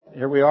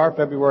Here we are,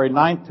 February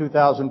 9th,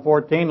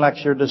 2014,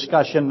 lecture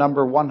discussion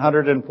number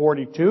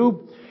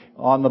 142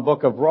 on the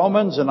book of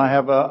Romans, and I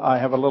have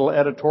a little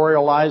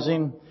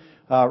editorializing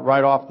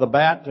right off the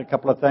bat. A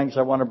couple of things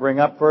I want to bring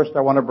up. First, I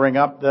want to bring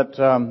up that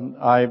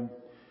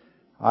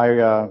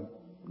I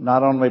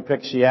not only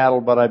picked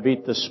Seattle, but I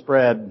beat the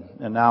spread,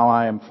 and now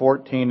I am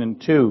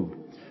 14-2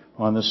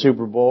 on the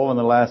Super Bowl in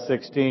the last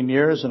 16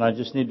 years, and I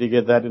just need to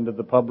get that into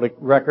the public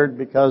record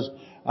because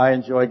I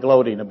enjoy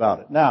gloating about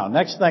it. Now,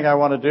 next thing I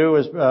want to do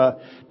is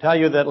tell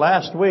you that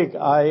last week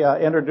I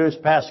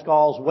introduced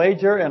Pascal's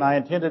wager, and I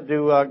intended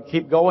to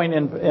keep going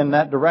in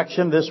that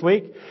direction this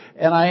week,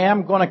 and I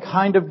am going to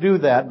kind of do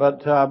that,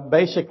 but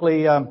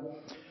basically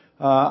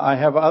I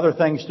have other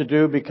things to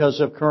do because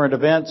of current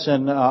events,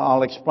 and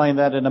I'll explain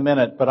that in a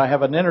minute. But I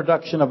have an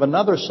introduction of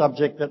another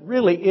subject that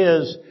really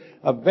is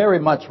very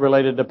much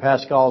related to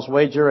Pascal's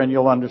wager, and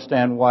you'll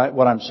understand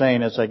what I'm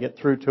saying as I get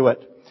through to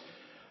it.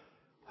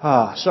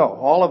 So,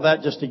 all of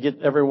that just to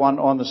get everyone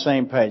on the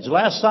same page.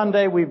 Last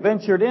Sunday we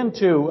ventured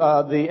into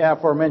the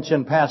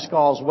aforementioned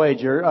Pascal's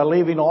wager,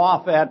 leaving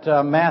off at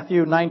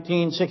Matthew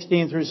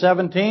 19:16 through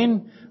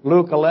 17,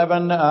 Luke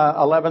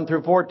 11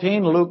 through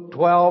 14, Luke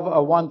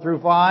 12, 1 through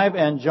 5,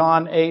 and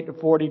John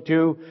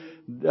 8:42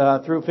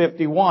 through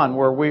 51,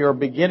 where we are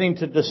beginning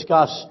to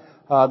discuss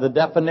the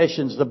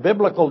definitions, the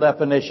biblical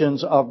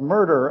definitions of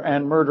murder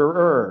and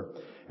murderer.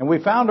 And we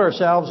found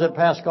ourselves at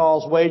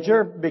Pascal's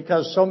wager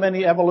because so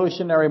many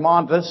evolutionary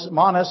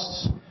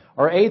monists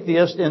or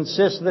atheists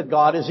insist that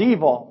God is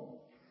evil.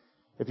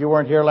 If you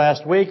weren't here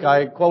last week,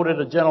 I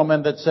quoted a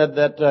gentleman that said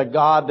that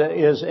God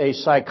is a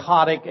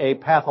psychotic, a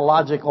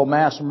pathological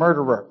mass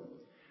murderer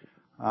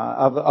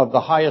of the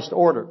highest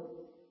order.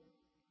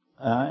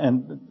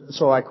 And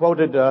so I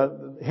quoted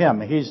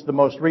him. He's the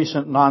most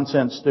recent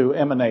nonsense to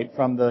emanate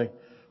from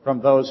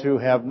those who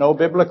have no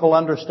biblical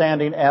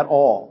understanding at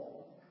all.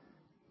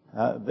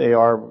 They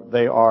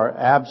are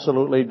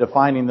absolutely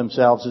defining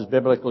themselves as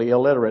biblically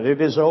illiterate. It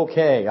is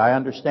okay. I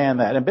understand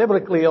that. And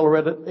biblically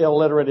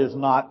illiterate is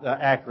not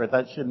accurate.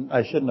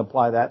 I shouldn't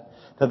apply that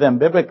to them.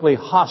 Biblically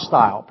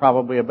hostile,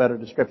 probably a better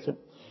description.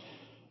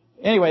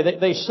 Anyway,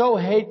 they so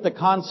hate the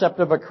concept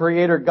of a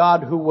creator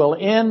God who will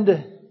end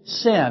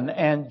sin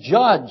and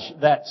judge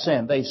that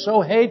sin. They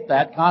so hate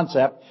that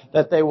concept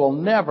that they will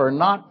never,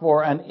 not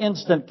for an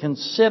instant,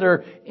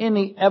 consider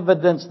any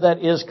evidence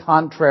that is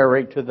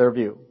contrary to their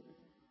view.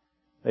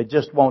 They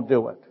just won't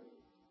do it.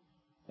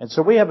 And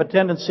so we have a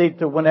tendency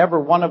to, whenever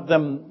one of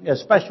them,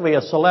 especially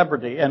a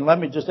celebrity, and let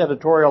me just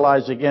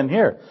editorialize again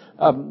here,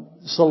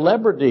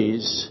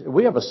 celebrities,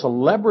 we have a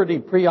celebrity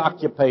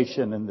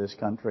preoccupation in this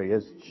country.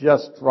 It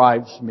just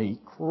drives me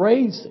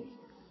crazy.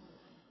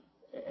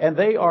 And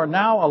they are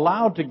now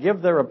allowed to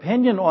give their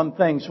opinion on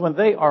things when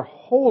they are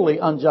wholly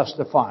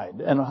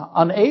unjustified and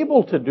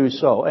unable to do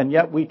so, and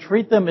yet we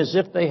treat them as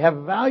if they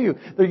have value.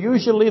 They're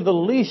usually the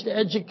least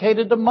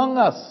educated among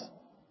us.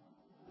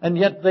 And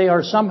yet they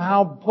are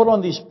somehow put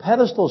on these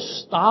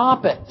pedestals.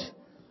 Stop it.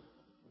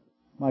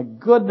 My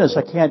goodness,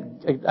 I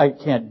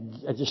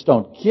just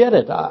don't get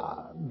it.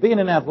 Being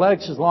in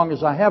athletics as long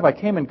as I have, I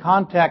came in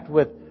contact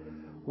with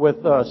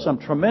some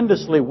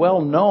tremendously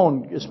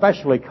well-known,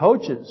 especially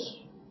coaches.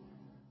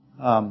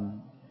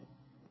 And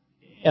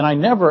I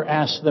never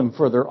asked them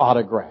for their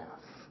autograph.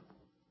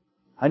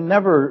 I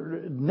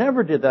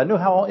never did that. I knew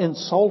how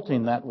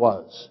insulting that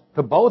was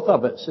to both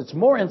of us. It's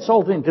more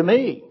insulting to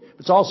me.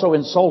 It's also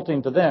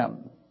insulting to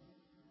them.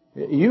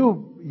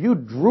 You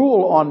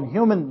drool on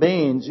human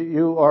beings.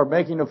 You are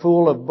making a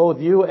fool of both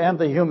you and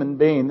the human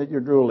being that you're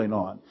drooling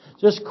on.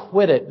 Just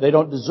quit it. They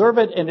don't deserve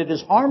it, and it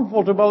is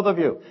harmful to both of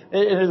you.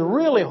 It is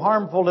really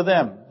harmful to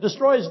them.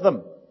 Destroys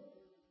them.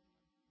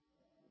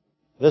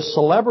 This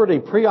celebrity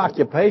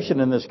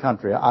preoccupation in this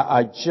country,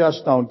 I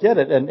just don't get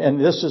it. And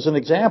this is an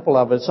example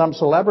of it. Some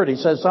celebrity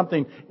says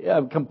something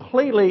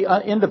completely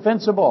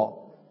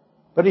indefensible.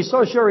 But he's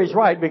so sure he's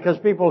right because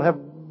people have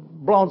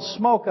blown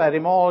smoke at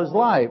him all his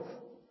life.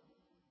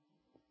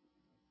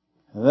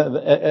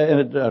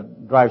 And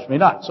it drives me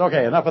nuts.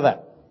 Okay, enough of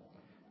that.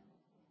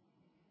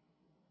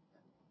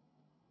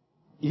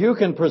 You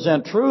can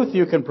present truth,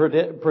 you can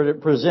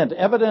present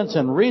evidence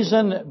and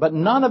reason, but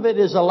none of it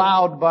is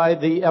allowed by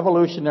the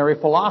evolutionary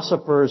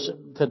philosophers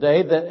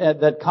today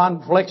that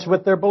conflicts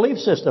with their belief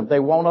system.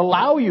 They won't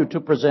allow you to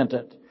present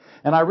it.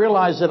 And I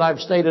realize that I've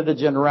stated a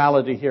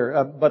generality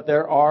here, but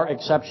there are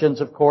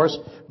exceptions, of course.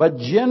 But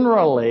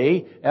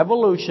generally,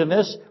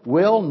 evolutionists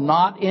will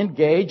not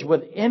engage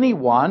with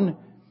anyone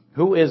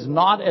who is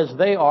not, as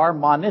they are,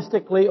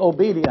 monistically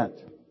obedient.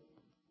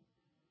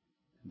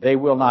 They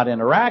will not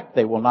interact.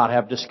 They will not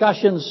have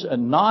discussions.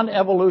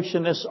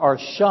 Non-evolutionists are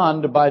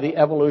shunned by the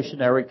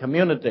evolutionary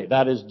community.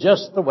 That is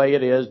just the way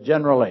it is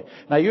generally.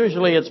 Now,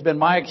 usually it's been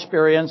my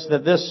experience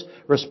that this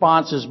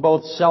response is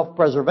both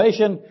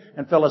self-preservation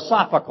and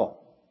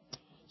philosophical.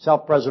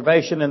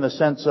 Self-preservation in the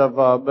sense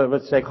of,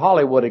 let's take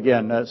Hollywood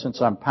again,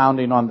 since I'm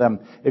pounding on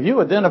them. If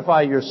you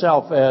identify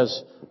yourself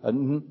as,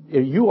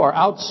 you are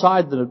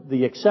outside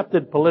the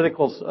accepted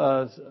political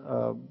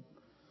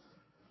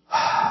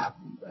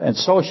and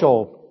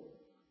social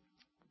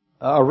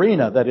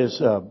arena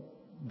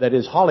that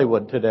is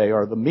Hollywood today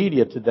or the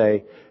media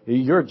today,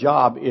 your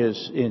job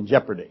is in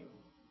jeopardy.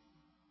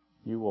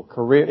 You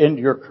will end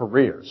your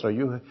career.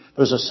 So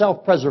there's a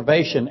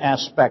self-preservation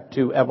aspect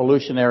to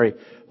evolutionary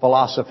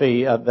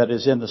philosophy that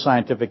is in the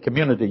scientific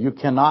community. You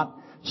cannot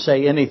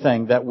say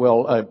anything that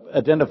will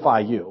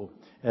identify you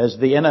as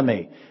the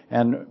enemy.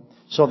 And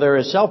so there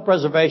is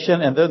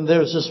self-preservation, and then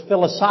there's this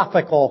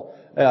philosophical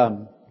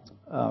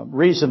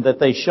reason that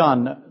they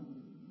shun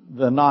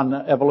the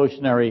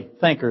non-evolutionary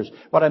thinkers.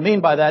 What I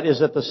mean by that is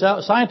that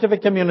the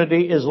scientific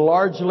community is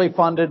largely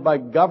funded by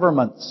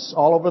governments.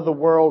 All over the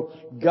world,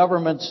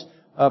 governments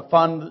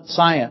fund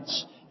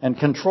science. And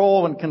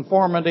control and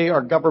conformity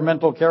are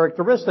governmental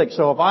characteristics.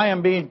 So if I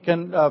am being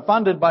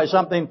funded by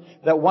something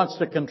that wants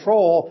to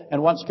control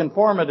and wants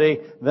conformity,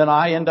 then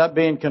I end up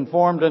being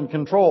conformed and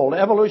controlled.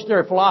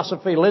 Evolutionary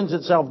philosophy lends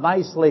itself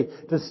nicely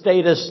to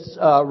statist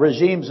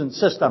regimes and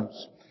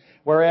systems.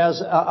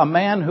 Whereas a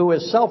man who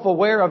is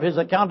self-aware of his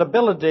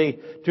accountability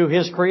to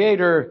his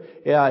Creator,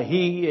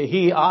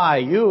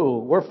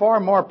 you, we're far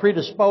more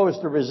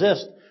predisposed to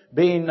resist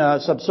being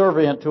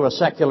subservient to a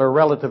secular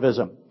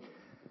relativism.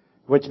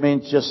 Which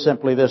means just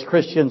simply this: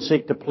 Christians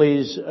seek to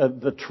please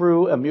the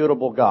true,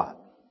 immutable God,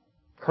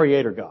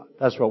 Creator God.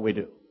 That's what we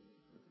do.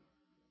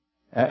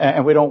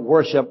 And we don't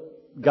worship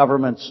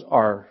governments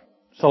or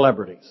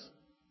celebrities.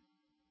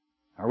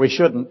 Or we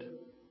shouldn't.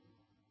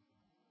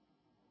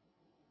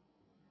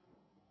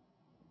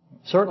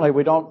 Certainly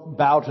we don't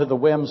bow to the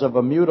whims of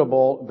a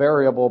mutable,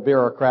 variable,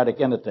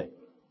 bureaucratic entity.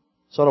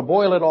 So to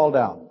boil it all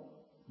down,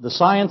 the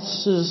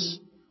sciences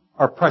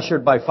are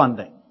pressured by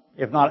funding,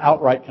 if not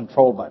outright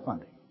controlled by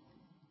funding.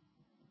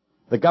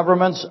 The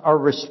governments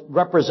are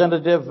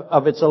representative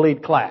of its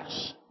elite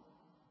class.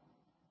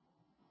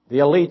 The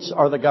elites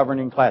are the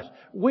governing class.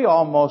 We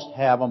almost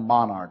have a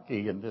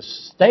monarchy in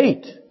this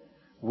state.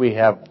 We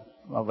have,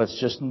 well, let's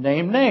just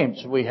name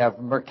names. We have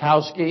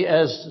Murkowski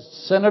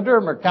as senator,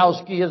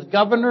 Murkowski as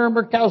governor,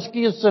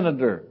 Murkowski as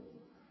senator.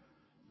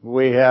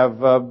 We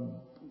have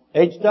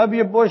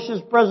H.W. Bush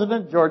as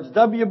president, George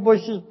W.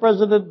 Bush as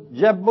president,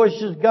 Jeb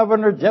Bush as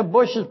governor, Jeb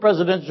Bush as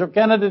presidential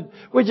candidate.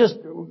 We just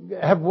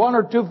have one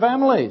or two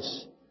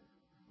families.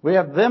 We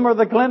have them or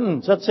the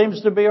Clintons. That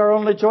seems to be our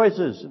only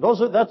choices.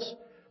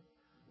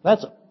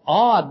 That's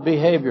odd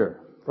behavior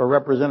for a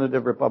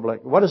representative republic.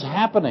 What is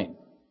happening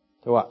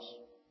to us?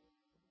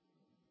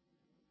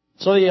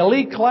 So the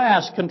elite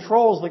class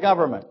controls the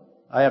government.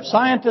 I have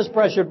scientists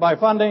pressured by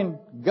funding.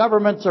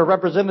 Governments are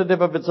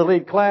representative of its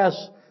elite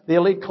class. The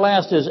elite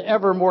class is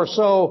ever more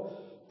so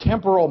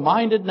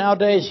temporal-minded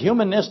nowadays,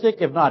 humanistic,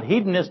 if not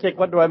hedonistic.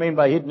 What do I mean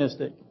by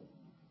hedonistic?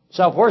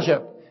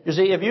 Self-worship. You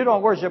see, if you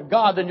don't worship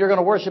God, then you're going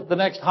to worship the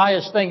next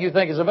highest thing you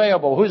think is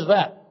available. Who's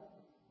that?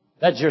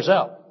 That's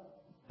yourself.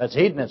 That's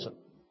hedonism.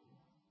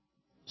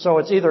 So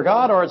it's either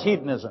God or it's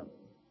hedonism.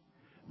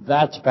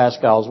 That's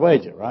Pascal's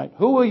wager, right?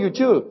 Who will you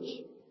choose?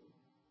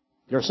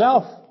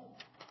 Yourself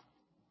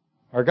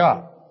or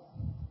God?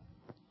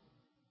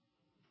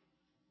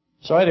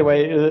 So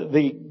anyway,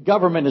 the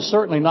government is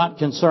certainly not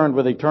concerned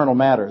with eternal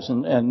matters,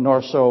 and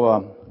nor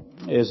so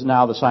is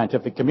now the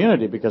scientific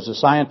community, because the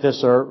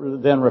scientists are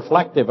then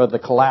reflective of the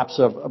collapse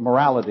of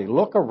morality.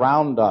 Look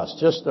around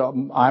us.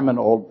 I'm an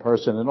old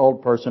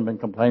person, been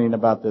complaining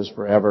about this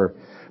forever,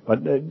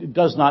 but it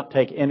does not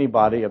take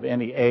anybody of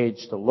any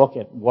age to look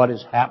at what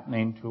is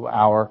happening to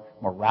our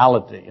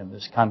morality in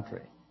this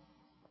country.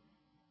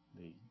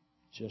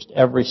 Just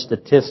every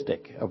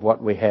statistic of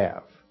what we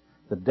have,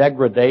 the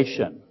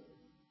degradation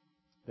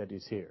that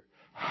is here.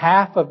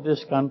 Half of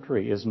this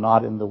country is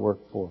not in the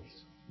workforce.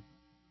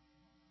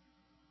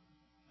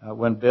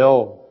 When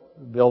Bill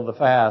the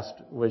Fast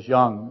was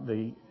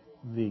young,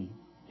 the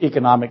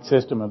economic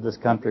system of this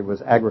country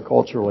was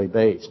agriculturally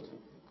based.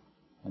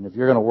 And if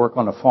you're going to work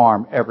on a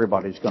farm,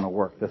 everybody's going to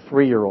work. The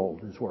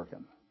 3-year-old is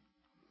working.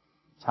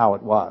 That's how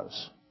it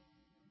was.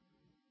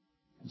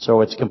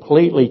 So it's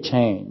completely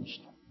changed.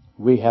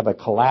 We have a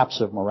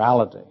collapse of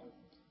morality.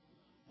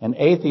 And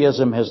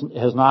atheism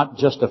has not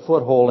just a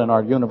foothold in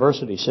our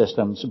university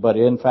systems, but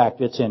in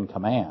fact it's in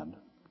command.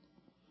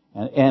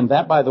 And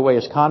that, by the way,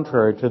 is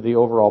contrary to the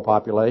overall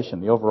population.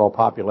 The overall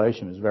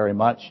population is very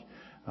much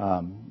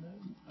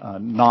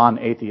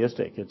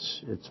non-atheistic.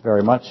 It's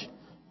very much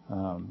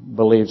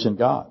believes in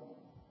God.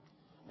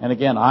 And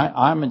again,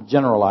 I'm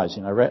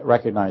generalizing. I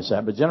recognize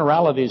that, but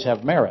generalities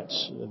have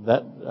merits.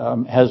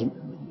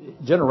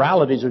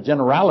 Generalities are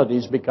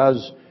generalities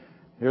because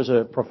here's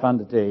a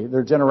profundity.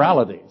 They're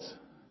generalities.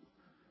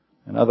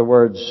 In other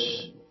words,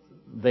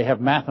 they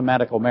have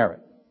mathematical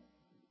merit.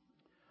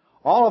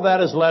 All of that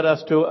has led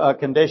us to a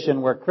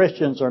condition where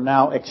Christians are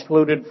now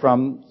excluded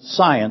from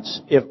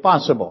science, if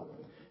possible.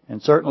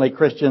 And certainly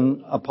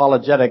Christian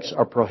apologetics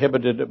are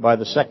prohibited by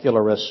the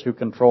secularists who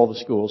control the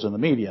schools and the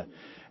media.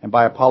 And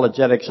by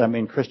apologetics, I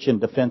mean Christian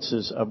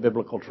defenses of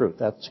biblical truth.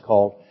 That's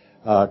called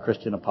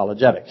Christian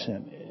apologetics.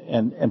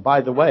 And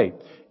by the way,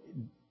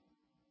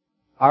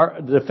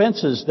 our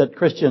defenses that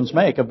Christians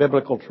make of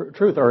biblical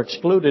truth are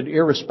excluded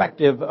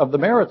irrespective of the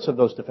merits of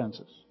those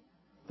defenses.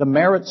 The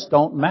merits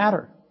don't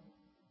matter.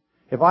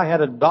 If I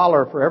had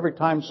 $1 for every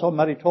time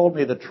somebody told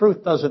me the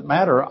truth doesn't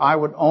matter, I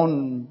would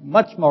own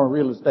much more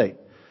real estate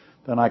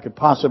than I could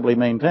possibly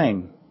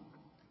maintain.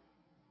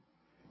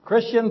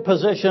 Christian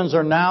positions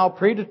are now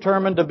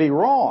predetermined to be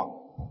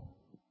wrong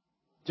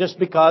just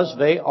because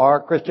they are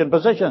Christian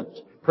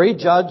positions,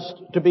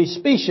 prejudged to be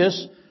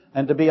specious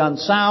and to be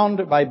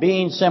unsound by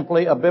being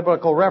simply a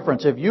biblical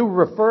reference. If you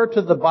refer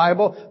to the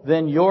Bible,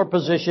 then your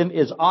position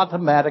is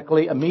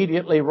automatically,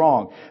 immediately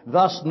wrong.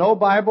 Thus, no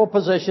Bible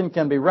position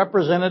can be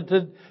represented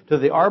to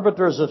the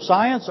arbiters of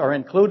science or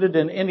included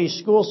in any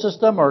school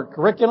system or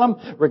curriculum,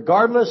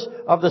 regardless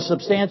of the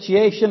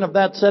substantiation of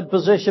that said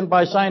position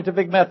by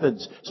scientific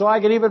methods. So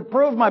I can even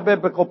prove my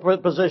biblical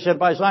position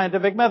by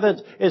scientific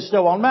methods. It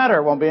still won't matter.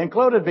 It won't be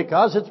included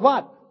because it's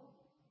what?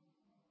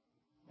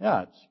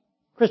 Yeah, it's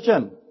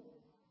Christian.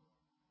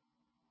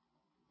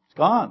 It's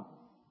gone.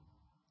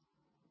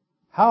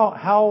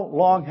 How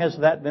long has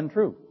that been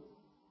true?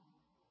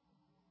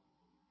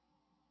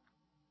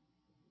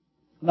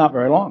 Not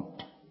very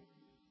long.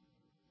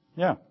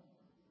 Yeah.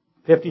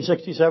 50,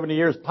 60, 70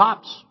 years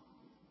tops.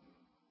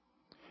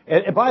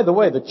 And by the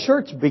way, the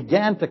church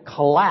began to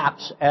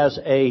collapse as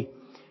a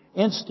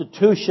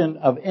institution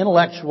of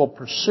intellectual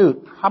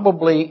pursuit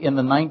probably in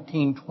the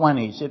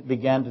 1920s. It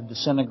began to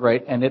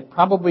disintegrate, and it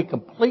probably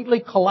completely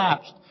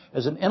collapsed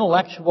as an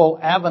intellectual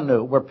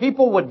avenue where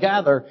people would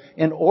gather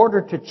in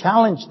order to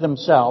challenge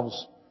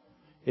themselves.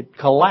 It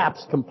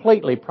collapsed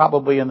completely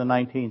probably in the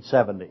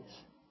 1970s.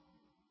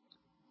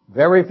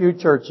 Very few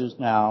churches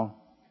now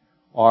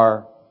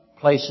are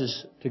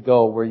places to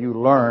go where you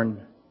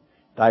learn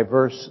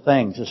diverse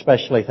things,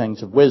 especially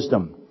things of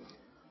wisdom.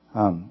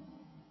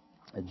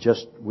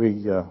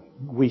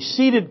 We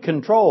ceded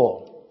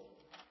control.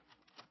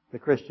 The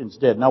Christians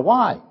did. Now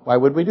why? Why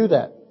would we do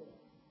that?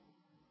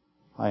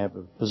 I have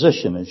a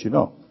position, as you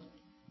know.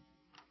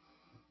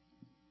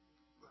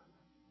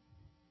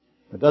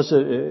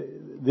 The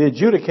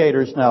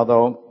adjudicators now,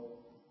 though,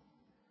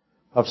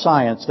 of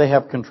science, they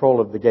have control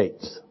of the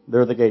gates.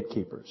 They're the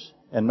gatekeepers.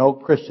 And no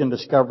Christian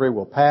discovery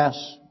will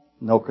pass.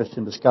 No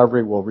Christian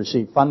discovery will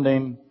receive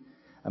funding.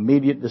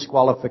 Immediate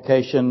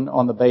disqualification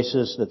on the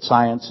basis that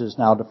science is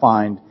now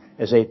defined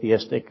as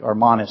atheistic or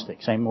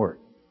monistic. Same word.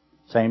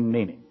 Same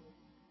meaning.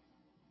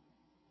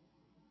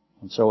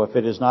 And so if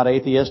it is not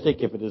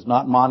atheistic, if it is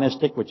not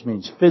monistic, which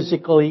means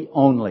physically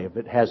only, if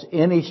it has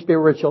any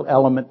spiritual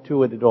element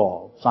to it at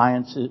all,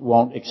 science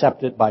won't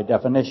accept it by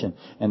definition.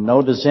 And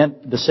no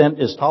dissent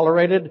is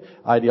tolerated.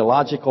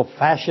 Ideological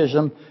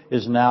fascism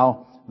is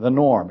now the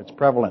norm. It's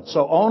prevalent.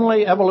 So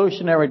only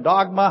evolutionary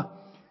dogma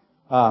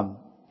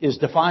is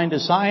defined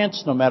as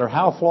science, no matter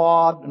how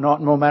flawed,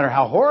 no matter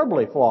how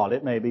horribly flawed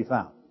it may be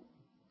found.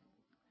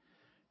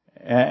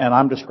 And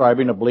I'm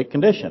describing a bleak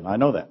condition. I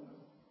know that.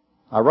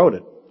 I wrote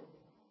it.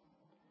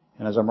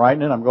 And as I'm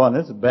writing it, I'm going,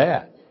 this is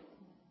bad.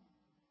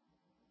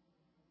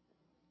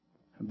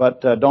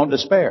 But don't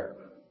despair,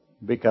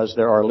 because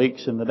there are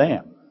leaks in the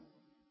dam.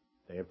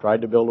 They have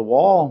tried to build a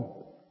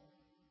wall,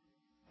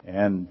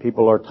 and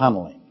people are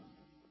tunneling,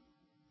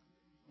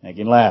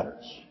 making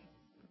ladders.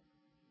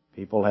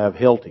 People have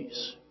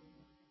Hilties.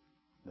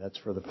 That's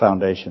for the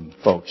foundation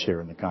folks here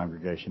in the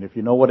congregation. If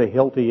you know what a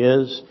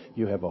Hilti is,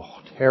 you have a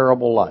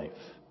terrible life.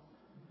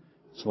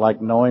 It's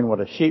like knowing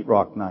what a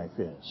sheetrock knife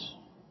is.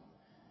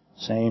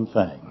 Same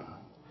thing.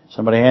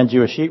 Somebody hands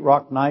you a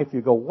sheetrock knife,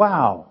 you go,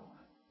 wow,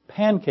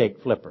 pancake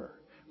flipper.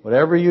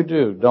 Whatever you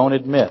do, don't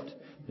admit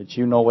that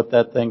you know what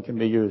that thing can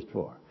be used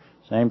for.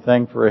 Same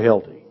thing for a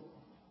Hilti.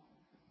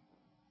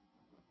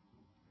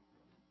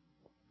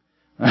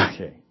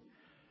 Okay.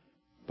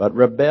 But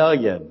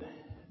rebellion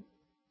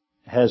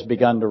has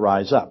begun to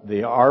rise up.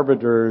 The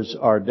arbiters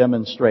are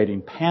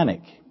demonstrating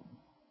panic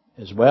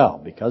as well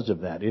because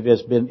of that. It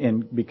has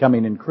been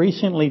becoming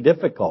increasingly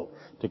difficult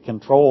to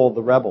control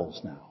the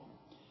rebels now.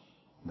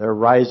 The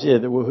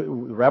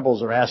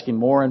rebels are asking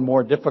more and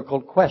more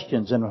difficult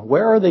questions. And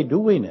where are they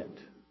doing it?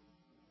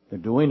 They're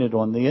doing it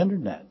on the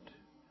Internet.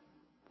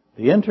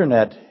 The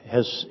Internet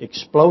has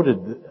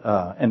exploded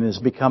and has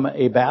become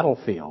a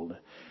battlefield.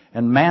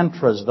 And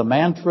the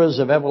mantras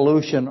of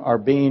evolution are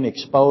being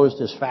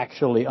exposed as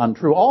factually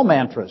untrue. All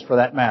mantras, for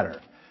that matter.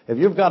 If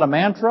you've got a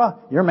mantra,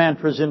 your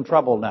mantra's in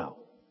trouble now.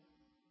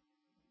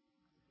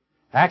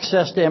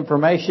 Access to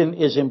information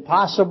is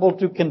impossible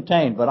to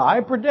contain. But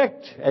I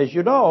predict, as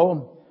you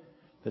know,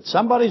 that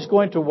somebody's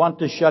going to want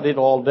to shut it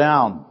all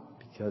down.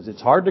 Because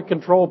it's hard to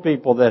control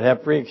people that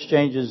have free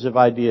exchanges of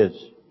ideas.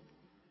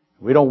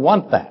 We don't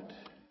want that.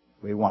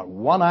 We want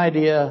one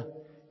idea.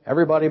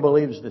 Everybody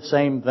believes the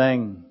same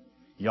thing.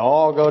 You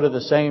all go to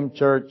the same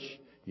church.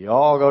 You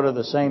all go to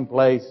the same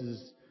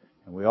places.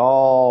 And we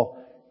all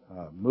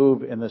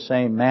move in the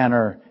same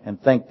manner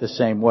and think the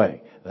same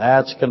way.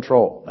 That's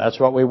control. That's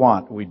what we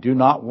want. We do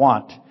not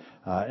want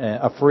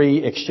a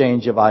free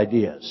exchange of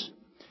ideas.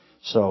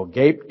 So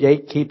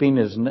gatekeeping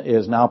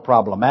is now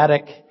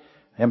problematic.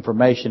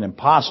 Information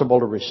impossible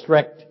to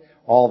restrict.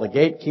 all the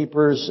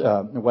gatekeepers,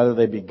 whether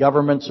they be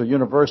governments or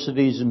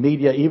universities,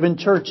 media, even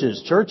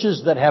churches.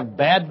 Churches that have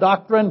bad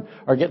doctrine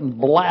are getting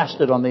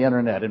blasted on the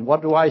internet. And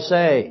what do I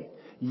say?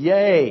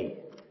 Yay!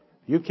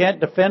 You can't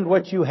defend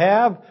what you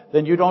have,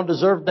 then you don't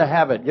deserve to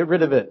have it. Get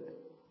rid of it.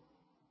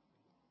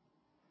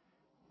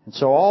 And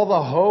so all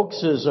the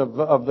hoaxes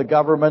of the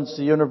governments,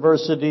 the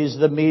universities,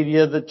 the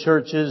media, the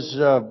churches,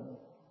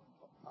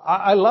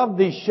 I love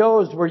these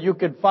shows where you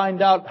could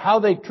find out how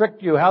they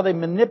tricked you, how they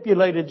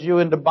manipulated you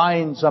into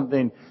buying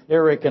something.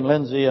 Eric and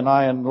Lindsay and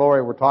I and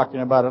Lori were talking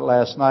about it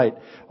last night.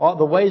 All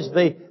the ways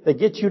they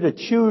get you to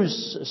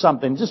choose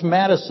something. Just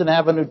Madison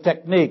Avenue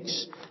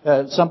techniques.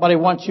 Somebody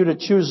wants you to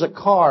choose a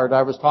card.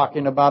 I was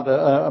talking about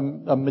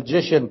a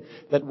magician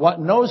that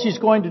knows he's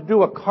going to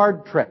do a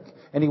card trick.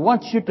 And he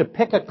wants you to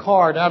pick a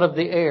card out of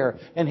the air.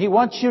 And he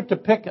wants you to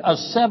pick a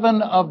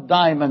 7 of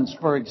diamonds,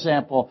 for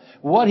example.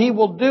 What he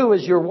will do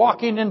is you're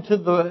walking into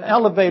the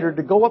elevator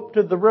to go up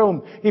to the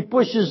room. He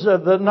pushes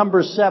the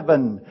number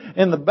 7.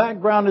 In the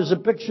background is a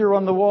picture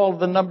on the wall of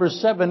the number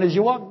 7. As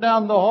you walk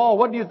down the hall,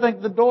 what do you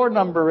think the door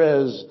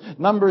number is?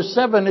 Number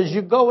 7. As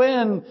you go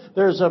in,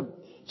 there's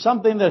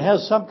something that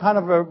has some kind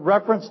of a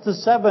reference to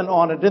 7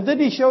 on it. And then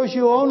he shows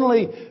you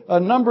only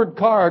numbered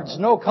cards,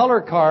 no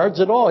color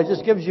cards at all. He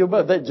just gives you,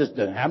 they just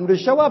happen to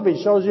show up.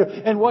 He shows you,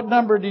 and what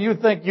number do you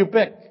think you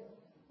pick?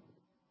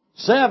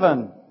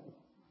 7.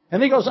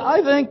 And he goes,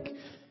 I think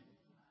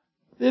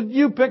that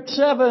you picked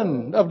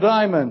 7 of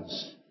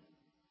diamonds.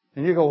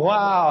 And you go,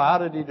 wow, how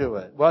did he do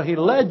it? Well, he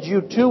led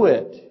you to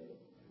it.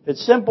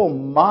 It's simple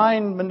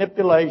mind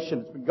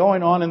manipulation. It's been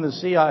going on in the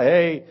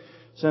CIA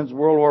since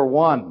World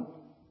War I.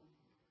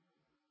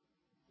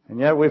 And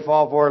yet we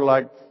fall for it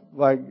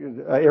like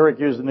Eric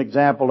used an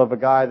example of a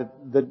guy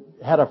that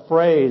had a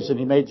phrase and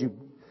he made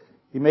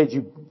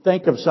you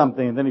think of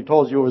something and then he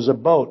told you it was a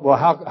boat. Well,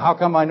 how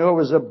come I knew it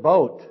was a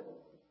boat?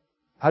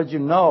 How did you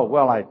know?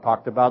 Well, I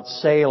talked about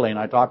sailing.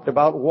 I talked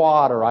about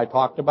water.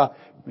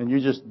 And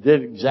you just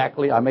did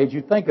exactly, I made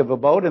you think of a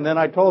boat and then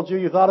I told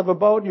you thought of a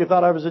boat and you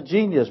thought I was a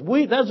genius.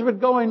 That's been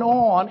going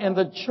on in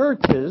the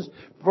churches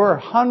for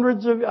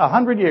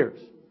 100 years.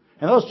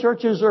 And those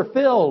churches are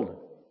filled.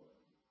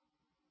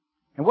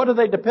 And what do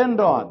they depend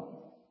on?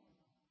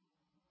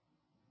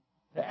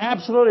 They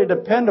absolutely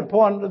depend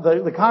upon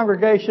the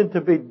congregation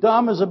to be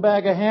dumb as a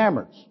bag of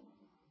hammers.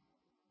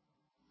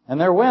 And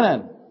they're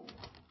winning.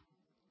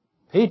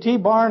 P.T.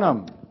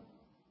 Barnum.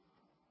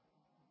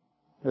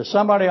 There's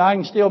somebody I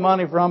can steal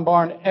money from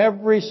Barn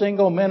every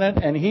single minute,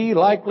 and he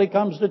likely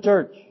comes to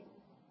church.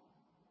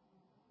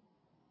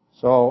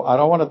 So I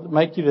don't want to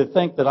make you to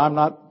think that I'm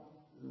not.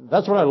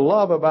 That's what I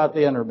love about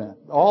the internet.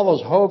 All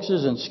those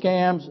hoaxes and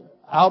scams,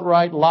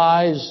 outright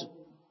lies,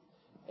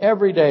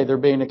 every day they're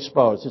being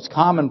exposed. It's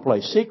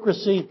commonplace.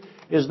 Secrecy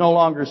is no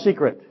longer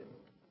secret.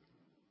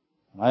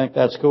 I think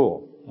that's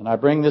cool. And I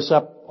bring this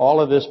up,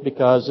 all of this,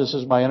 because this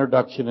is my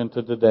introduction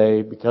into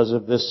today, because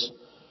of this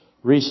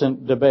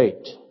recent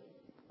debate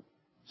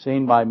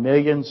seen by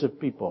millions of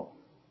people.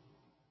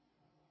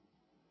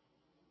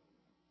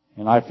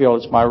 And I feel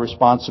it's my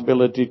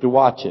responsibility to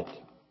watch it,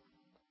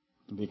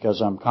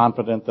 because I'm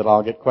confident that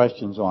I'll get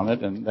questions on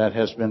it, and that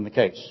has been the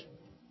case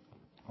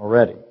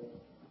already.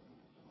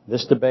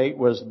 This debate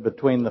was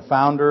between the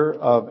founder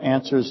of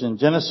Answers in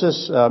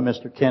Genesis,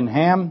 Mr. Ken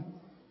Ham,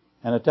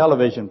 and a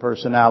television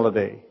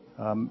personality,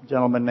 a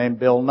gentleman named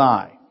Bill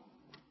Nye.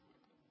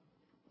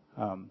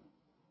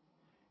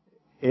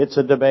 It's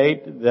a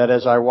debate that,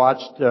 as I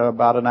watched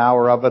about an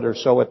hour of it or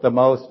so at the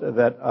most,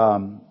 that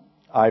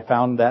I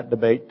found that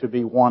debate to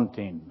be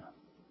wanting,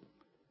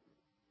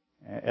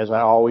 as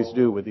I always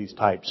do with these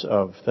types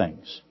of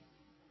things.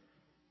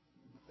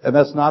 And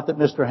that's not that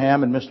Mr.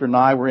 Ham and Mr.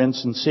 Nye were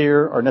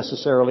insincere or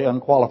necessarily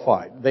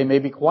unqualified. They may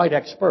be quite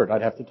expert.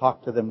 I'd have to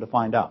talk to them to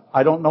find out.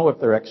 I don't know if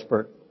they're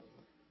expert.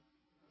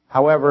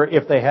 However,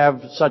 if they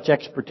have such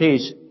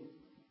expertise,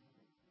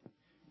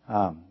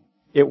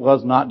 it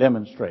was not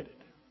demonstrated.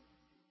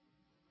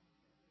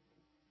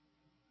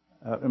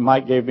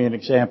 Mike gave me an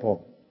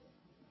example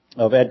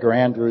of Edgar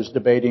Andrews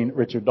debating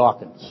Richard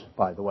Dawkins,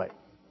 by the way.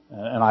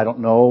 And I don't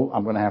know.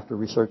 I'm going to have to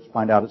research to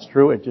find out it's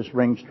true. It just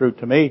rings true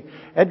to me.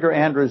 Edgar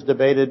Andrews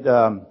debated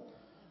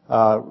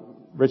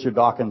Richard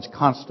Dawkins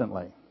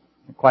constantly.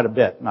 Quite a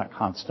bit. Not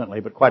constantly,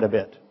 but quite a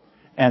bit.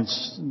 And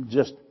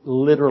just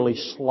literally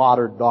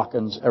slaughtered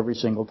Dawkins every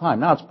single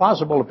time. Now, it's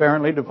possible,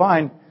 apparently, to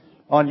find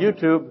on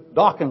YouTube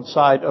Dawkins'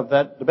 side of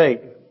that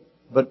debate.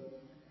 But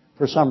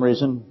for some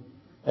reason,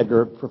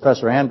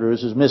 Professor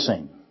Andrews is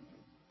missing.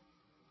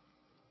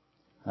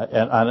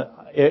 And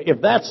if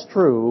that's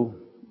true,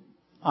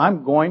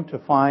 I'm going to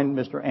find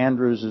Mr.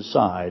 Andrews'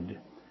 side,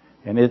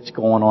 and it's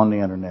going on the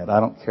internet. I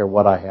don't care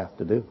what I have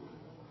to do.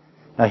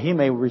 Now, he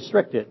may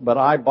restrict it, but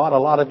I bought a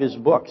lot of his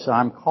books.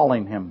 I'm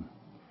calling him.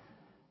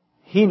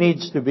 He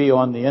needs to be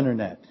on the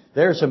internet.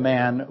 There's a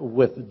man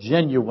with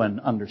genuine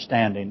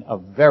understanding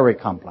of very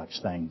complex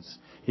things.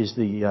 He's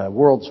the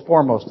world's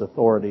foremost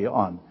authority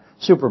on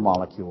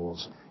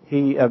supermolecules.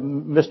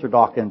 Mr.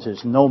 Dawkins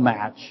is no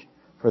match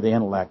for the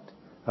intellect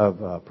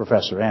of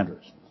Professor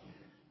Andrews.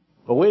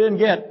 But we didn't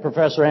get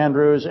Professor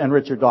Andrews and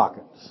Richard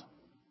Dawkins.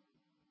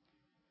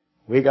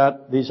 We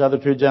got these other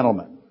two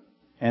gentlemen.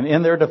 And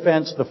in their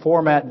defense, the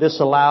format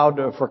disallowed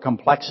for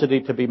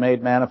complexity to be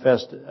made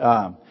manifest.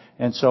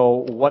 And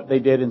so what they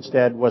did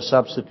instead was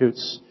substitute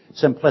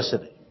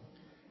simplicity,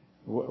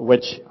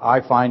 which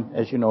I find,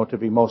 as you know, to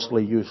be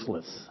mostly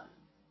useless.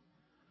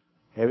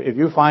 If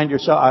you find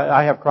yourself,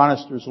 I have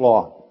Chronister's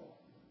law.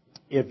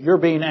 If you're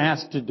being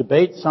asked to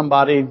debate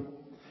somebody,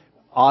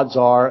 odds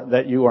are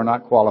that you are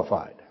not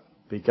qualified,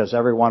 because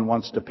everyone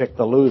wants to pick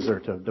the loser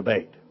to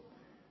debate.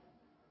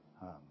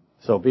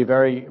 So be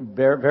very,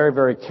 very, very,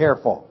 very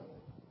careful.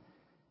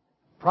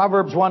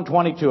 Proverbs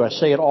 1:22, I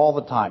say it all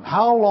the time.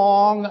 How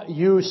long,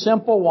 you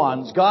simple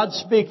ones, God's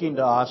speaking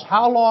to us,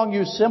 how long,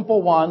 you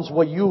simple ones,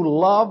 will you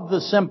love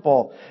the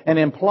simple? And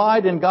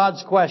implied in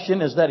God's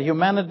question is that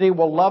humanity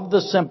will love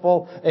the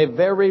simple a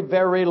very,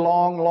 very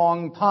long,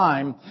 long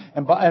time.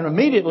 And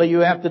immediately you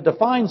have to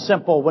define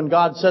simple when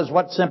God says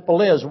what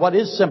simple is. What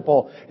is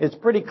simple? It's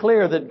pretty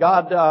clear that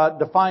God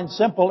defines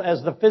simple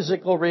as the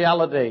physical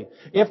reality.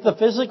 If the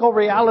physical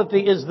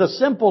reality is the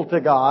simple to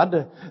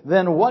God,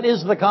 then what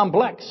is the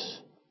complex?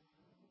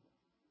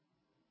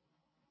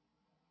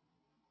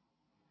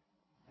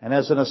 And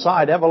as an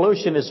aside,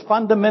 evolution is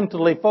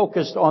fundamentally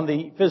focused on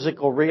the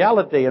physical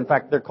reality. In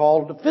fact, they're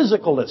called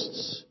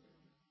physicalists,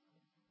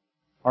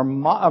 or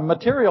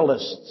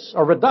materialists,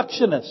 or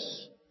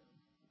reductionists.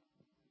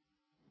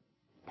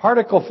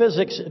 Particle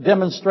physics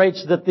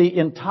demonstrates that the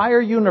entire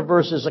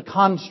universe is a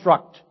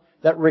construct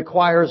that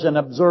requires an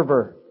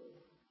observer.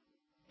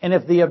 And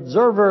if the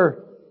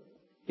observer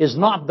is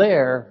not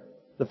there,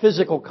 the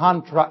physical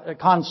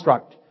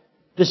construct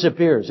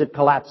disappears. It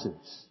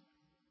collapses.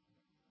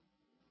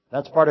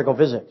 That's particle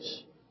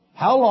physics.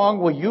 How long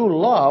will you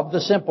love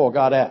the simple,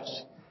 God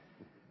asks.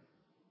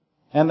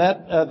 And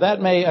that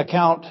may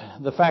account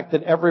the fact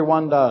that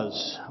everyone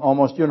does,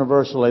 almost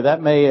universally. That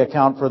may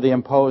account for the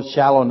imposed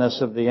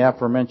shallowness of the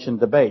aforementioned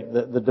debate.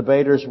 The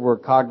debaters were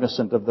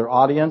cognizant of their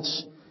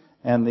audience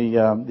and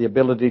the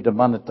ability to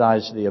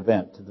monetize the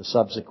event. The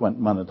subsequent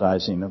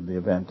monetizing of the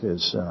event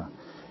is,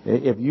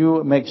 if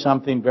you make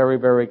something very,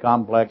 very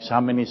complex,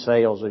 how many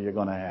sales are you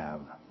going to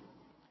have?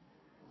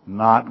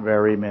 Not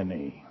very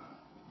many.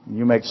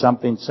 You make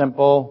something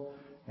simple,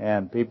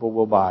 and people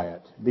will buy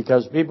it.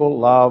 Because people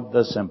love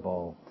the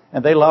simple.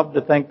 And they love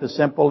to think the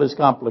simple is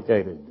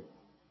complicated.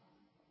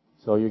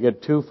 So you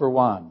get 2 for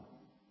 1.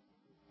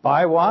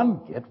 Buy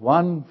one, get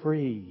one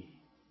free.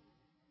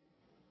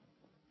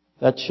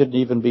 That shouldn't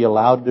even be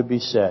allowed to be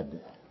said.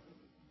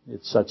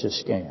 It's such a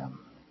scam.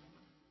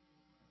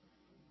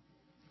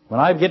 When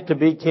I get to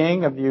be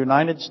king of the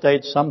United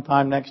States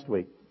sometime next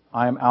week,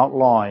 I am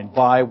outlawing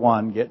buy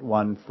one, get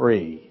one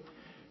free.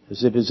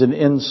 Because it is an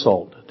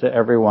insult to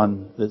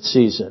everyone that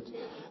sees it.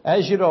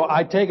 As you know,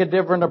 I take a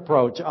different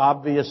approach.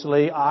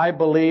 Obviously, I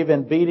believe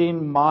in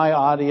beating my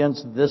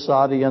audience, this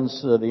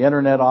audience, the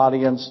internet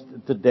audience,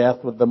 to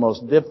death with the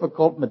most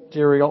difficult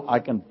material I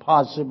can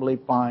possibly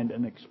find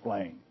and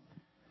explain.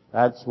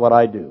 That's what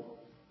I do.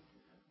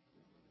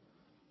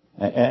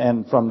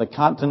 And from the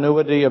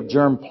continuity of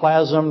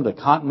germplasm, the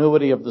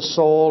continuity of the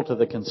soul, to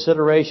the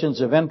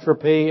considerations of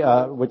entropy,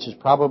 which is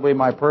probably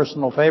my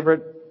personal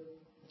favorite,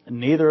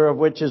 neither of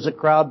which is a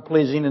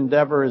crowd-pleasing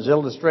endeavor, is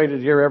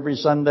illustrated here every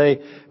Sunday,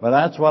 but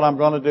that's what I'm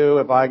going to do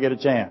if I get a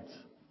chance.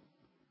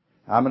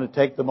 I'm going to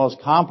take the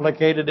most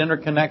complicated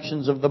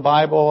interconnections of the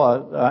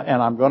Bible,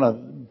 and I'm going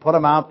to put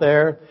them out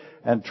there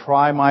and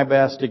try my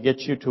best to get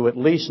you to at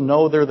least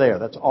know they're there.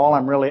 That's all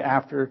I'm really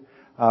after.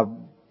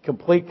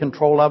 Complete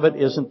control of it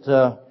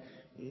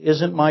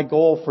isn't my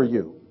goal for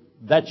you.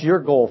 That's your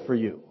goal for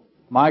you.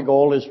 My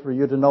goal is for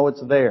you to know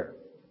it's there.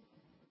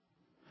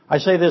 I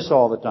say this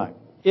all the time.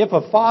 If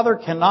a father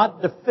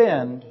cannot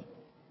defend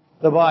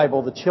the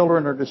Bible, the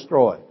children are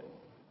destroyed.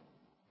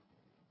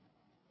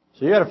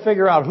 So you got to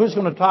figure out who's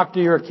going to talk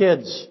to your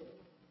kids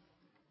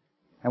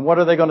and what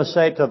are they going to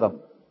say to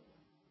them.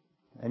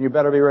 And you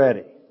better be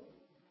ready.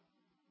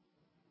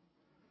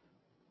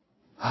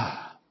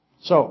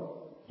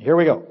 So, here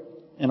we go,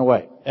 in a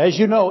way. As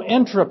you know,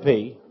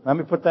 entropy, let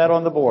me put that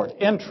on the board.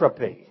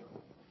 Entropy.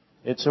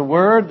 It's a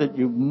word that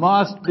you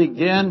must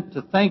begin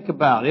to think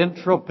about.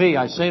 Entropy.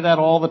 I say that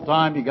all the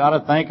time. You got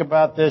to think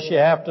about this. You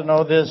have to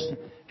know this.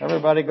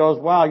 Everybody goes,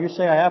 wow, you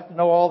say I have to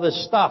know all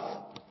this stuff.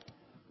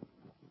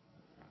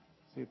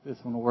 See if this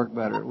one will work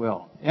better. It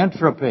will.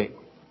 Entropy.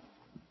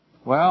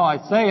 Well, I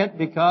say it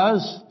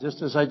because,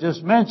 just as I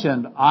just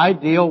mentioned, I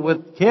deal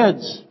with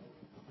kids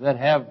that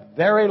have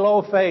very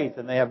low faith.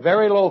 And they have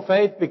very low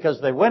faith because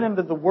they went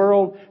into the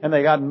world and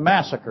they got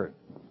massacred.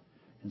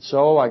 And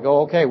so I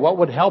go, okay, what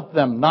would help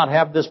them not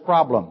have this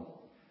problem?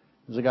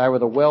 There's a guy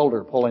with a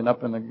welder pulling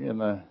up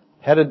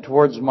headed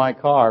towards my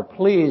car.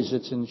 Please,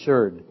 it's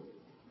insured.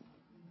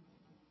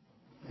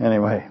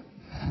 Anyway,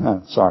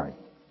 sorry.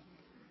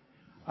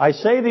 I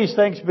say these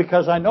things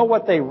because I know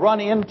what they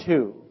run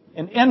into.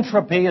 And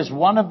entropy is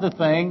one of the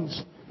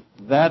things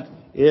that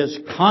is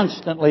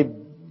constantly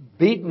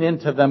beaten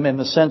into them in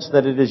the sense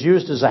that it is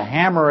used as a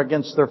hammer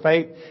against their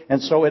faith,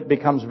 and so it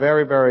becomes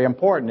very, very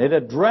important. It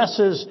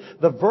addresses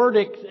the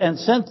verdict and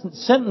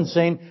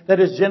sentencing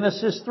that is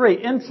Genesis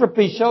 3.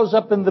 Entropy shows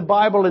up in the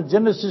Bible in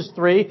Genesis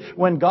 3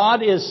 when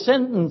God is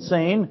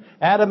sentencing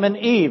Adam and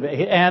Eve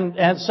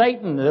and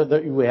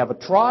Satan. We have a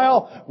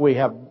trial, we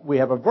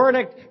have a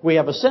verdict, we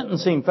have a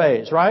sentencing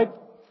phase, right?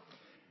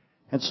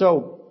 And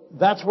so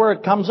that's where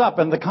it comes up.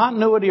 And the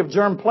continuity of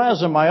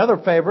germplasm, my other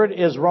favorite,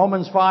 is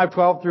Romans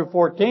 5:12 through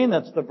 14.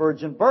 That's the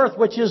virgin birth,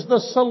 which is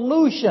the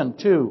solution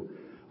to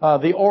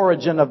the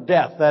origin of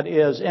death. That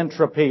is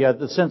entropy,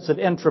 the sense that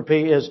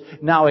entropy is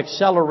now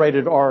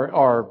accelerated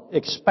or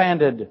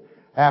expanded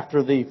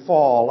after the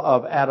fall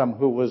of Adam,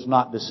 who was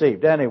not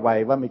deceived.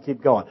 Anyway, let me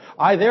keep going.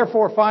 I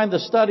therefore find the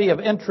study of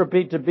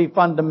entropy to be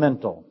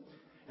fundamental.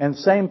 And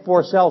same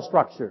for cell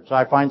structures.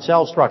 I find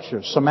cell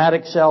structures,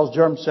 somatic cells,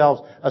 germ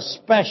cells,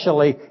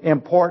 especially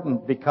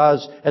important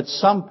because at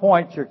some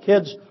point your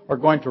kids are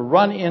going to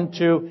run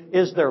into,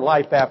 is there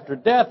life after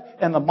death?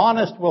 And the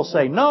monist will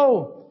say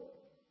no.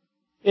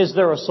 Is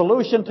there a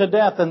solution to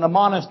death? And the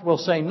monist will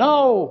say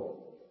no.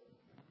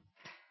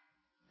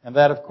 And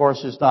that, of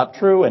course, is not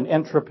true. And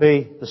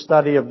entropy, the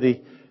study of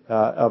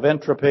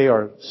entropy,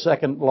 or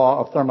second law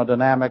of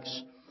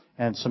thermodynamics,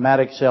 and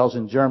somatic cells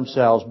and germ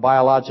cells,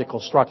 biological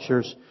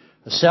structures,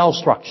 the cell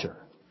structure,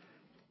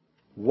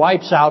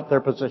 wipes out their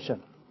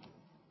position.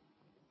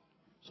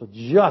 So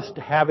just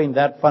having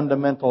that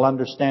fundamental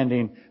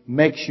understanding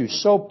makes you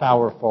so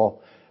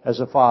powerful as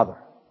a father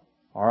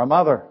or a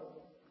mother.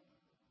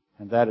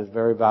 And that is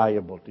very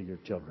valuable to your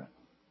children.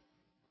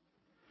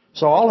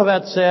 So all of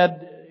that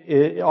said,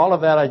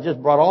 I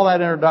just brought all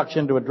that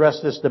introduction to address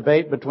this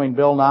debate between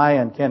Bill Nye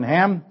and Ken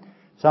Ham.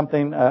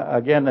 Something,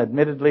 again,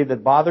 admittedly,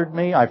 that bothered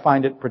me. I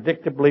find it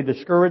predictably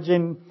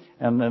discouraging,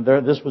 and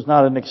this was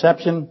not an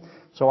exception.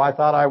 So I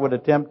thought I would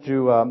attempt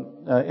to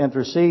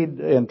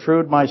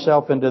intrude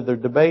myself into the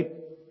debate,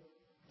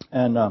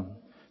 and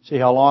see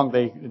how long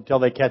until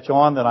they catch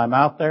on that I'm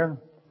out there.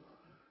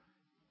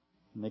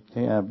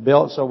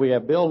 So we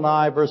have Bill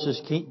Nye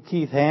versus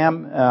Keith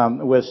Ham,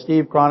 with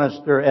Steve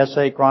Chronister,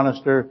 S.A.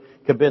 Chronister,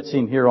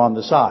 kibitzing here on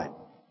the side.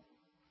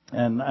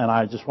 And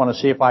I just want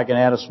to see if I can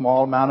add a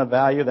small amount of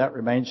value. That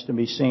remains to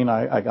be seen.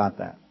 I got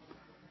that.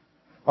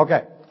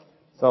 Okay.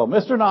 So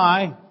Mr.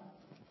 Nye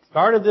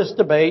started this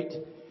debate,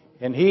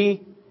 and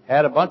he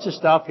had a bunch of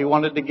stuff he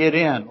wanted to get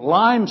in.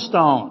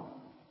 Limestone.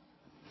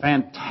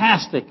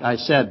 Fantastic, I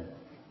said,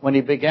 when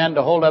he began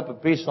to hold up a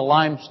piece of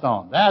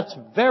limestone. That's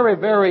very,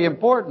 very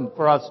important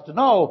for us to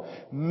know.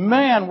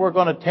 Man, we're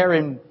going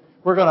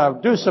to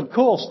do some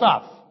cool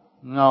stuff.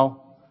 No.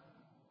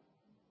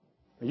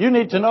 You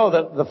need to know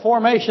that the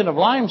formation of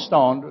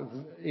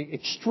limestone is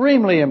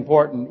extremely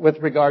important with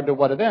regard to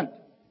what event?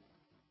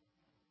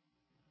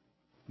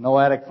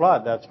 Noatic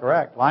flood, that's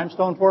correct.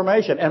 Limestone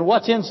formation. And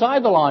what's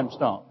inside the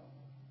limestone?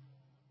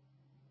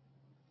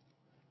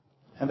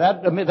 And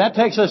that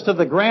takes us to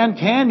the Grand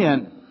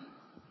Canyon.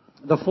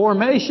 The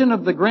formation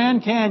of the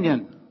Grand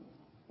Canyon.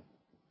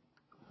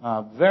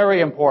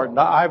 Very important.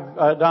 I've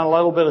done a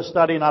little bit of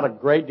study, not a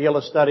great deal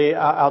of study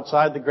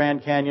outside the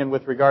Grand Canyon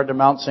with regard to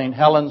Mount St.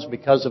 Helens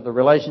because of the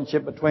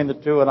relationship between the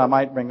two, and I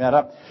might bring that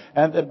up.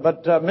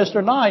 But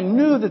Mr. Nye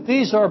knew that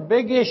these are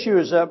big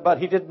issues, but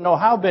he didn't know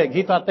how big.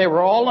 He thought they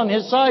were all on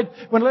his side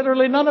when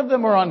literally none of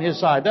them were on his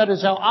side. That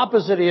is how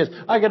opposite he is.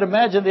 I could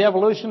imagine the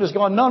evolutionist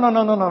going, no,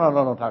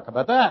 don't talk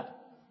about that.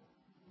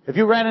 If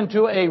you ran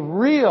into a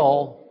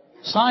real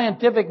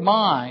scientific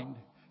mind,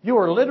 you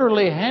are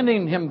literally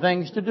handing him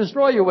things to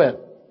destroy you with.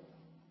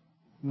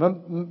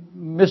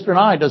 Mr.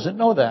 Nye doesn't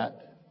know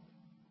that.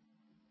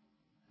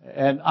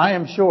 And I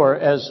am sure,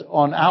 as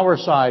on our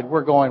side,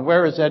 we're going,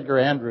 where is Edgar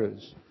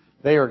Andrews?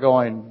 They are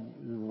going,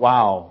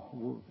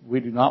 wow, we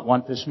do not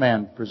want this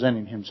man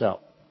presenting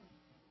himself.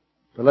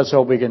 But let's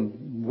hope we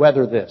can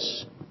weather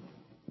this.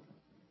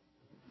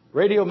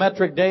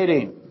 Radiometric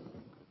dating.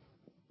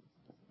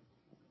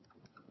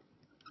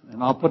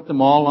 And I'll put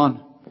them all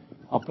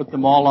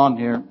on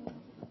here,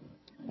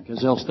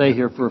 because they'll stay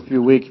here for a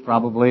few weeks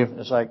probably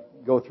as I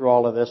go through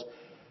all of this.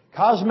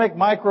 Cosmic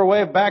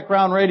microwave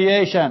background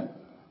radiation.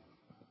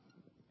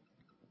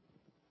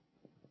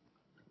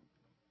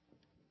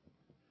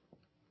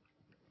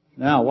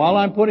 Now, while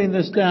I'm putting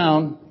this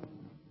down,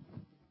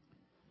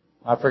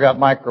 I forgot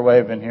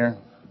microwave in here.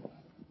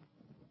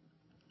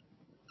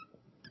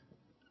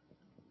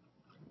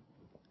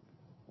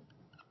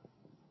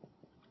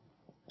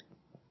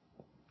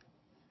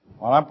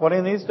 While I'm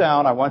putting these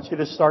down, I want you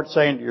to start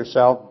saying to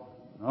yourself,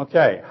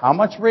 okay, how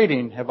much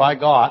reading have I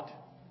got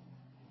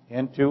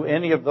into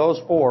any of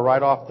those four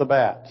right off the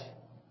bat?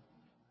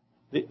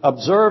 The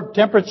observed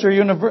temperature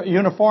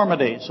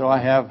uniformity. So I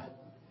have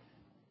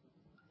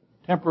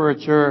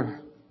temperature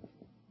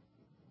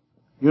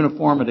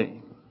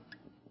uniformity.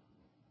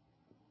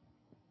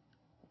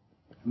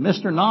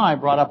 Mr. Nye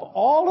brought up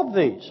all of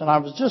these, and I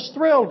was just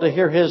thrilled to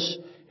hear his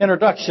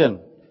introduction,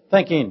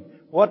 thinking,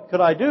 what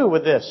could I do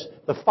with this?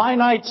 The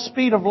finite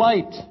speed of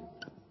light.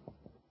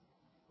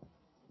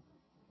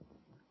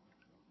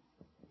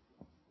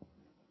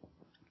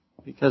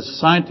 Because the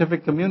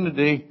scientific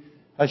community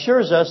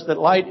assures us that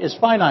light is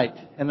finite.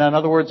 And in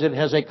other words, it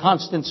has a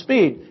constant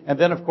speed. And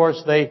then, of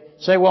course, they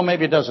say, well,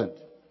 maybe it doesn't,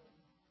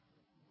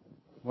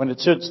 when it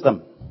suits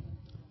them.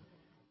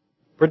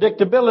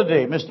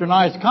 Predictability. Mr.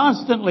 Nye is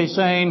constantly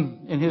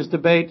saying in his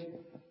debate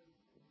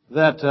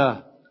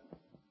that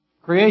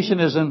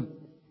creationism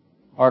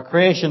or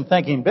creation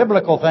thinking,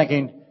 biblical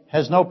thinking,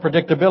 has no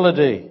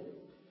predictability.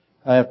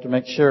 I have to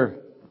make sure.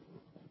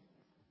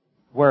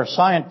 Where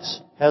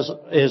science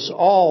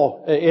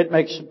it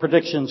makes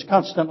predictions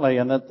constantly,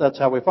 and that's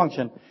how we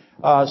function.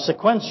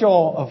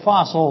 Sequential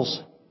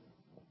fossils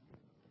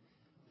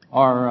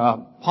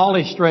are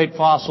polystrate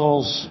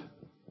fossils.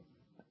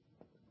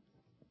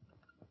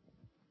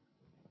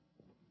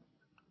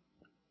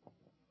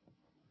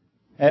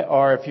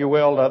 Or, if you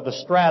will, the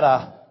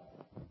strata,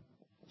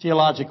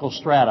 geological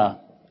strata.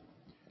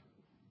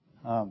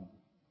 And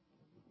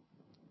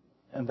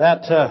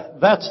that's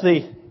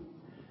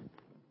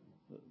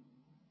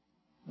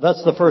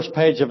the first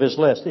page of his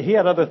list. He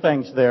had other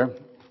things there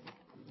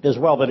as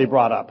well that he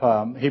brought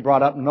up. He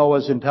brought up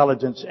Noah's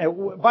intelligence.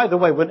 By the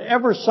way,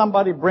 whenever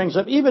somebody brings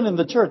up, even in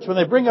the church, when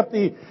they bring up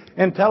the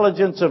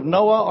intelligence of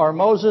Noah or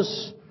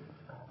Moses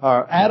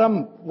or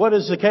Adam, what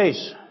is the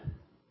case?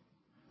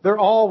 They're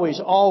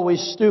always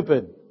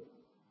stupid,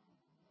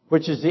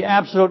 which is the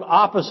absolute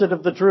opposite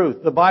of the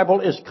truth. The Bible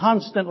is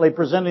constantly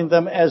presenting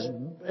them as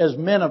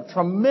men of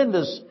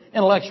tremendous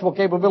intellectual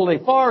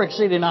capability, far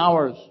exceeding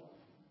ours.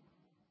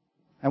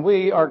 And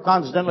we are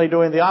constantly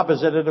doing the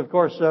opposite. And of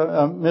course,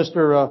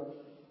 Mr.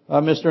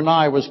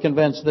 Nye was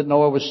convinced that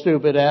Noah was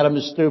stupid, Adam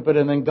is stupid,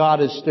 and then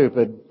God is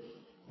stupid.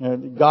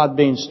 God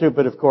being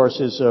stupid, of course,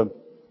 is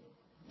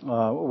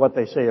what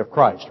they say of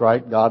Christ,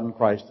 right? God and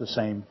Christ, the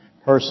same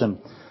person.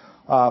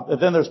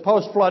 Then there's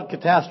post-flood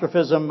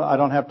catastrophism. I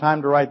don't have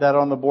time to write that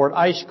on the board.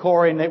 Ice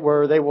coring,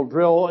 where they will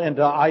drill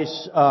into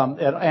ice at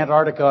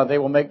Antarctica. They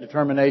will make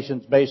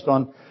determinations based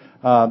on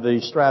the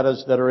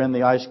stratas that are in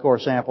the ice core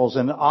samples,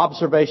 and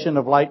observation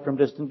of light from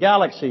distant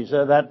galaxies.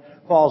 That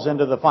falls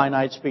into the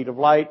finite speed of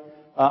light,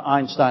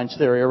 Einstein's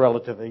theory of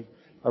relativity.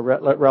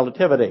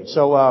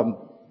 So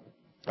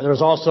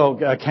there's also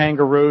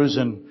kangaroos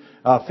and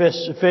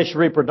fish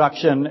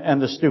reproduction,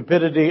 and the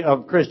stupidity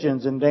of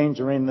Christians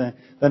endangering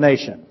the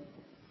nation.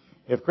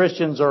 If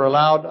Christians are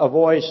allowed a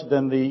voice,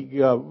 then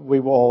we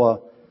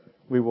will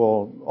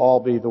all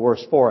be the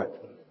worse for it.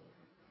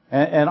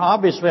 And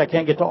obviously, I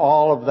can't get to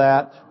all of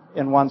that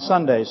in one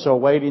Sunday, so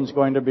waiting's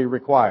going to be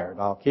required.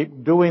 I'll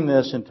keep doing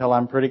this until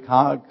I'm pretty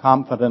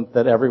confident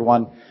that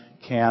everyone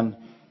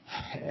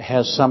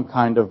has some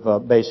kind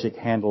of basic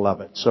handle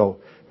of it.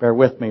 So bear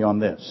with me on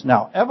this.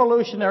 Now,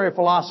 evolutionary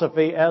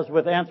philosophy, as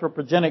with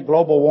anthropogenic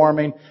global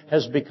warming,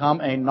 has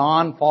become a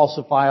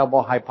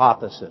non-falsifiable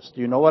hypothesis.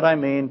 Do you know what I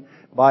mean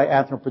by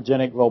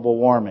anthropogenic global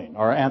warming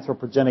or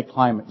anthropogenic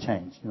climate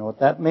change? You know what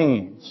that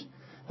means?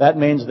 That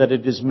means that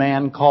it is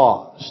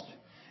man-caused.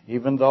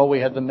 Even though we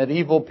had the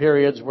medieval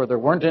periods where there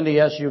weren't any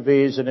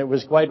SUVs and it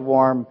was quite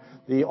warm,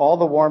 all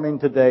the warming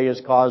today is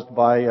caused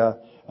by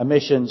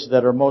emissions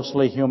that are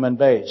mostly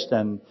human-based.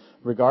 And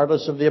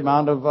regardless of the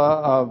amount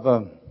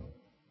of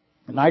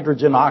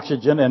nitrogen,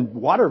 oxygen, and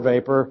water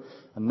vapor,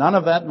 none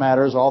of that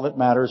matters. All that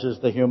matters is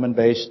the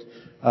human-based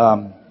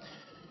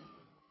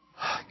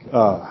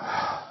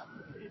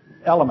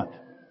element.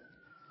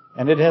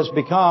 And it has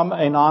become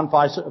a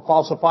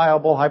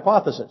non-falsifiable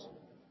hypothesis.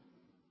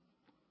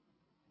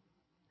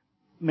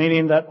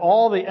 Meaning that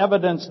all the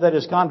evidence that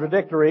is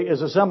contradictory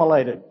is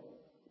assimilated,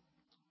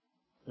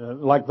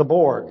 like the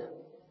Borg.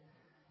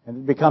 And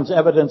it becomes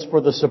evidence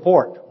for the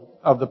support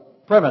of the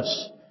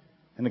premise.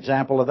 An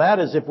example of that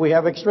is if we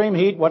have extreme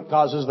heat, what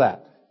causes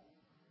that?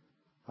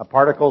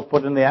 Particles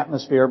put in the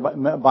atmosphere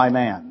by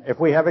man. If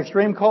we have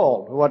extreme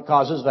cold, what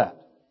causes that?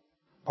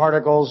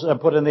 Particles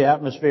put in the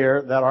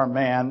atmosphere that are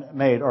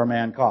man-made or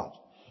man-caused.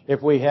 If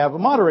we have a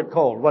moderate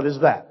cold, what is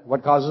that?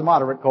 What causes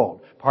moderate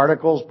cold?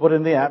 Particles put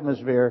in the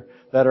atmosphere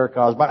that are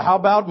caused by. How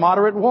about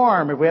moderate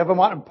warm? If we have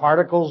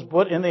particles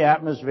put in the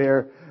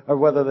atmosphere, or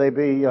whether they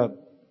be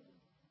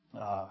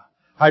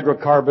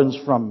hydrocarbons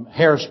from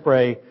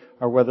hairspray,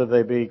 or whether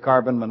they be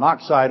carbon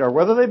monoxide, or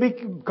whether they be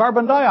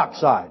carbon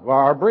dioxide, or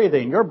our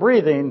breathing, your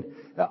breathing,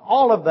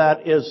 all of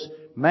that is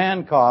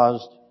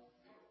man-caused,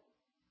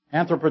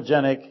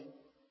 anthropogenic,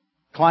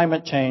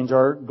 climate change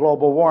or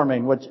global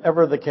warming,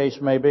 whichever the case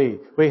may be.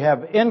 We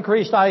have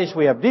increased ice,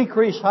 we have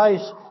decreased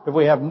ice. If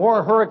we have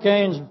more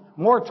hurricanes,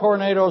 more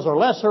tornadoes, or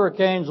less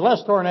hurricanes,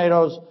 less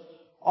tornadoes,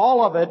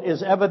 all of it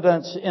is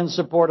evidence in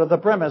support of the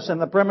premise,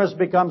 and the premise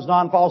becomes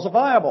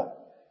non-falsifiable.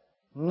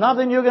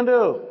 Nothing you can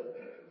do.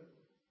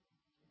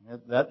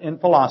 That in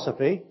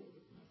philosophy,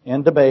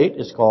 in debate,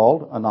 is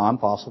called a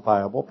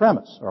non-falsifiable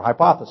premise or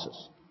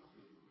hypothesis.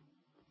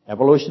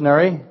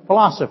 Evolutionary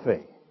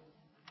philosophy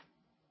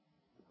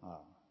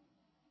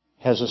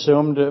has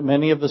assumed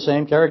many of the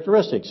same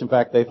characteristics. In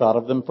fact, they thought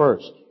of them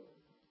first.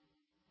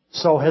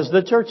 So has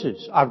the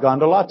churches. I've gone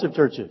to lots of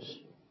churches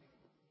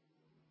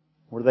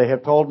where they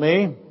have told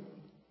me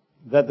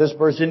that this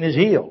person is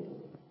healed.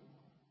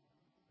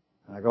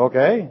 And I go,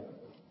 okay,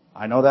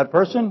 I know that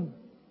person.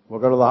 We'll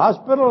go to the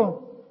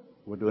hospital.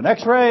 We'll do an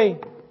x-ray.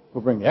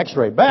 We'll bring the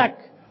x-ray back.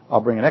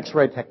 I'll bring an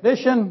x-ray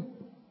technician.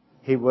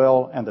 He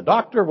will, and the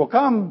doctor will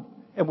come,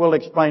 and we'll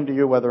explain to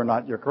you whether or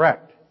not you're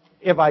correct.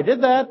 If I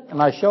did that,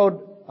 and I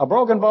showed a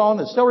broken bone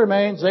that still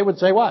remains, they would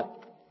say what?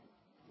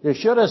 You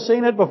should have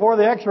seen it before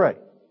the x-ray.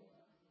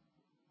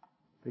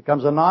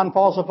 Becomes a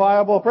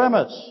non-falsifiable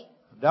premise.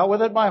 Dealt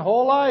with it my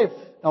whole life.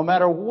 No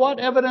matter what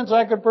evidence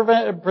I could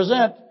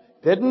present,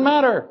 didn't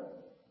matter.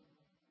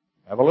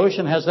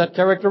 Evolution has that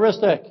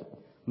characteristic.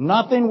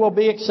 Nothing will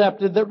be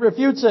accepted that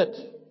refutes it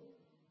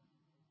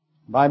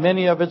by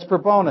many of its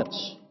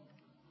proponents.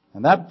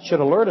 And that should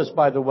alert us,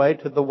 by the way,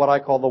 to what I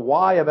call the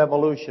why of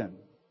evolution.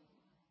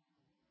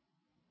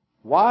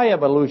 Why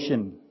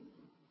evolution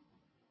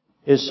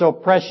is so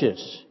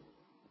precious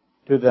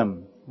to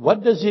them.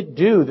 What does it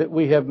do that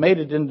we have made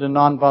it into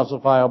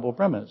non-falsifiable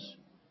premise?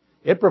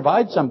 It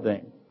provides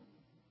something.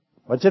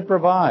 What's it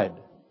provide?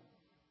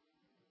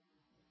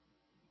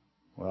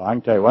 Well, I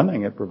can tell you one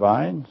thing it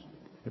provides.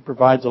 It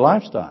provides a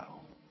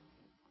lifestyle,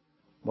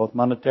 both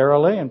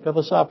monetarily and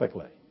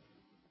philosophically.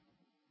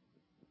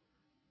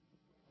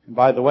 And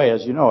by the way,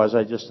 as you know, as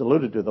I just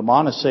alluded to, the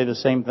monists say the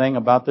same thing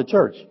about the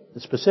church,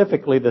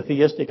 specifically the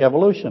theistic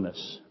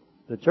evolutionists.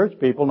 The church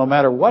people, no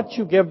matter what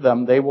you give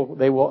them, they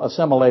will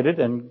assimilate it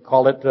and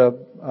call it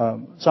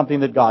something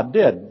that God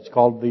did. It's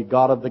called the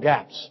God of the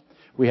gaps.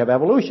 We have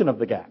evolution of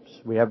the gaps.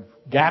 We have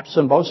gaps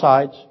on both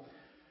sides,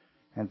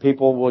 and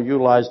people will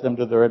utilize them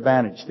to their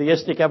advantage.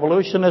 Theistic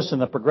evolutionists and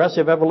the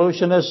progressive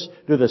evolutionists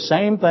do the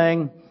same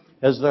thing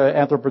as the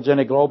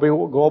anthropogenic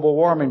global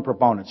warming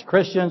proponents.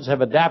 Christians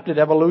have adapted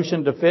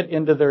evolution to fit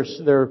into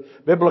their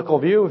biblical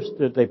views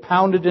that they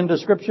pounded into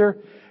Scripture,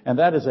 and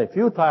that is a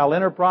futile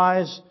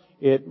enterprise.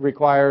 It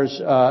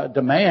requires,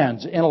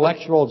 demands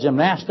intellectual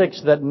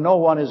gymnastics that no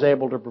one is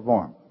able to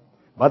perform.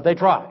 But they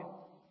try.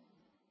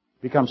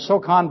 Becomes so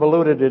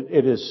convoluted,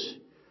 it is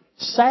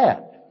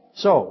sad.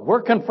 So,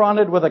 we're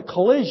confronted with a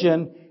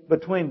collision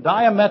between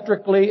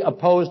diametrically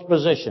opposed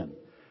positions.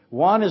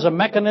 One is a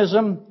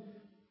mechanism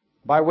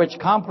by which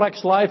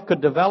complex life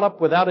could develop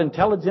without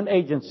intelligent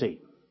agency,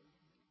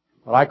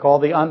 what I call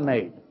the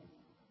unmade.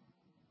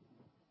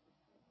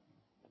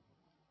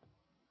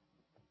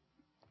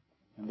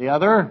 And the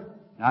other,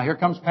 now here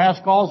comes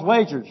Pascal's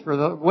wager for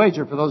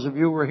those of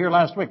you who were here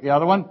last week. The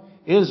other one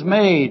is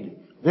made.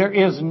 There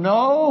is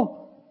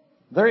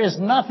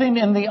nothing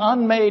in the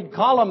unmade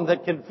column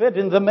that can fit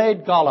in the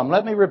made column.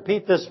 Let me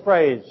repeat this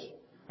phrase.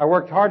 I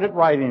worked hard at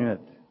writing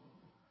it.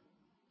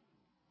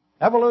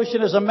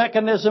 Evolution is a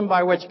mechanism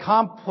by which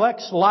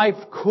complex life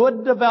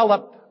could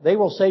develop, they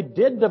will say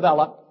did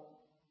develop,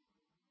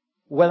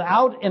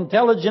 without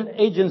intelligent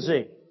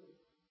agency.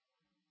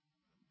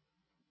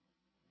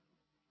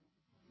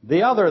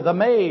 The other, the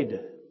made,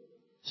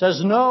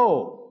 says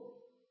no.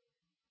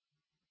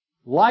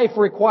 Life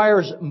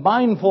requires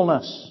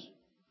mindfulness.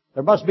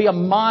 There must be a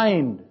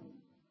mind.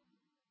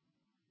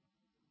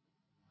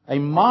 A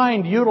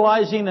mind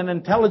utilizing an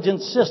intelligent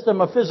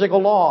system of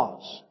physical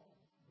laws.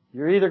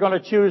 You're either going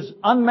to choose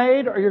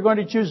unmade or you're going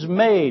to choose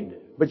made.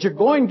 But you're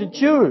going to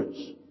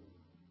choose.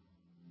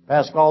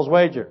 Pascal's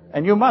wager.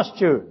 And you must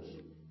choose.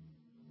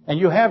 And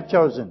you have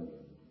chosen.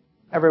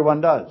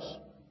 Everyone does.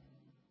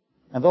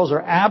 And those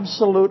are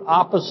absolute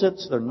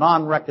opposites. They're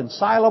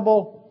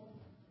non-reconcilable.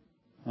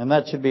 And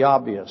that should be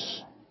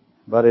obvious.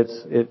 But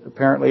it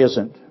apparently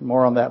isn't.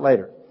 More on that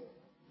later.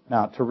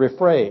 Now, to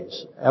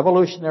rephrase,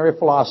 evolutionary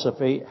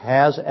philosophy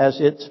has as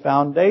its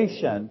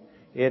foundation,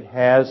 it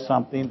has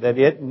something that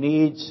it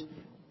needs.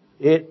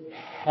 It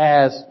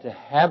has to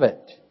have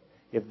it.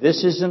 If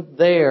this isn't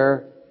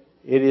there,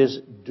 it is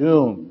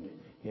doomed.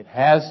 It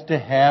has to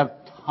have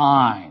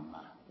time.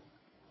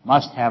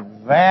 Must have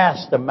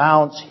vast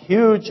amounts,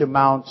 huge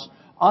amounts,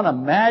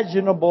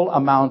 unimaginable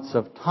amounts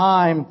of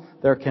time.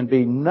 There can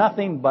be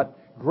nothing but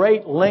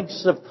great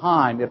lengths of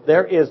time. If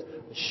there is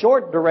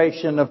short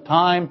duration of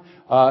time,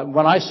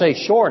 when I say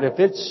short, if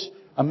it's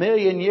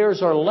 1,000,000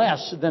 years or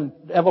less, then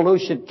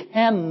evolution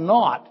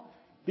cannot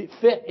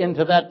fit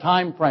into that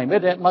time frame.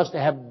 It must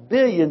have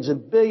billions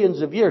and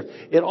billions of years.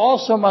 It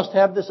also must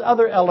have this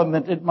other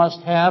element. It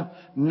must have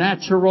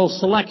natural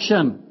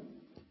selection.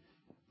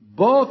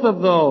 Both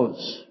of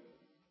those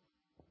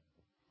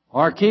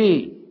are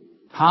key.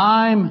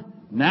 Time,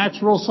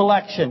 natural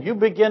selection. You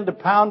begin to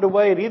pound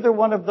away at either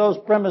one of those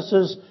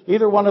premises,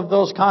 either one of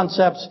those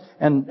concepts,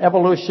 and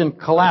evolution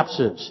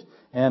collapses.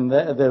 And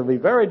it'll be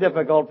very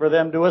difficult for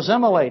them to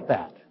assimilate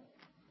that.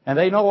 And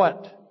they know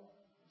it.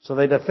 So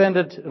they defend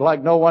it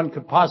like no one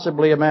could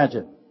possibly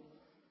imagine.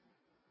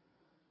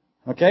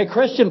 Okay,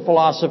 Christian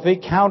philosophy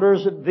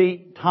counters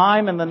the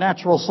time and the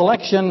natural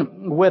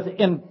selection with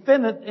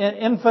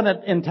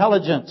infinite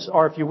intelligence,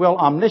 or if you will,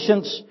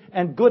 omniscience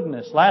and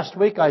goodness. Last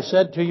week I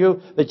said to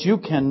you that you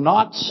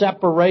cannot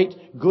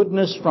separate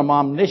goodness from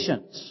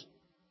omniscience.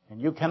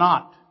 And you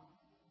cannot.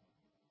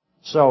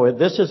 So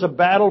this is a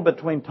battle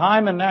between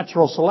time and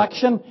natural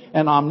selection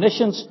and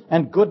omniscience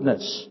and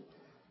goodness.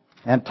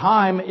 And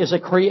time is a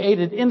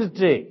created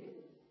entity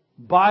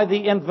by the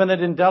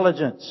infinite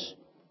intelligence.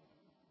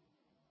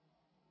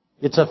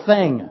 It's a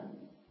thing.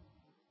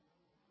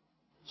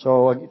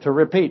 So to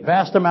repeat,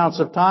 vast amounts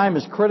of time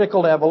is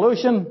critical to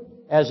evolution,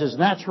 as is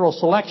natural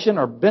selection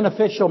or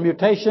beneficial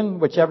mutation,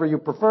 whichever you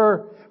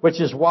prefer, which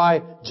is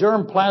why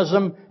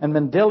germplasm and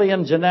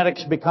Mendelian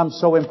genetics become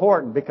so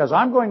important, because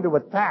I'm going to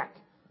attack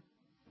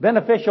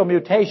beneficial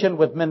mutation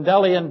with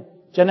Mendelian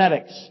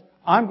genetics.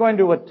 I'm going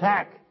to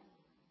attack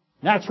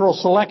natural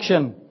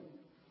selection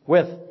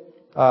with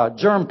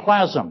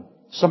germplasm,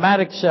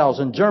 somatic cells,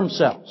 and germ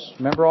cells.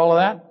 Remember all of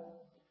that?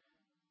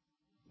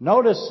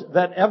 Notice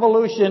that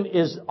evolution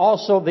is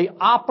also the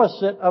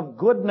opposite of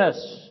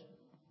goodness.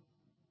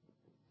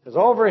 Because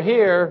over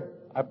here,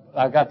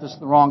 I've got this in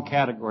the wrong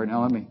category.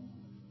 Now let me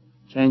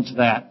change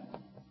that.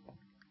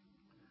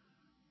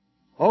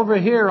 Over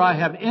here I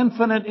have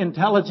infinite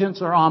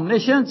intelligence or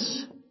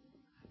omniscience,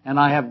 and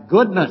I have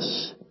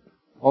goodness.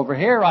 Over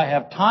here I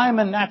have time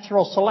and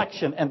natural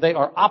selection, and they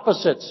are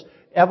opposites.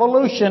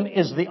 Evolution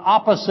is the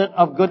opposite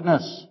of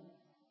goodness.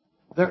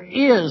 There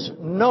is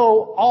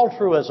no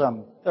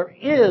altruism. There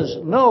is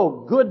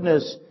no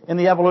goodness in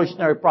the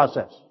evolutionary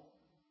process.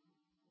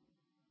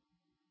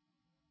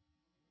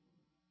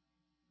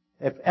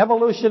 If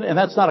evolution, and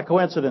that's not a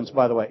coincidence,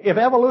 by the way, if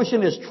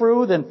evolution is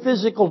true, then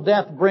physical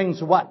death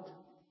brings what?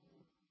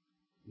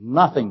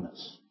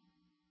 Nothingness.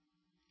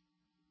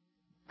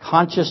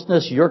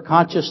 Consciousness, your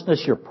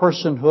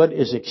personhood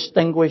is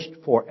extinguished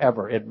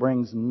forever. It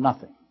brings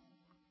nothing.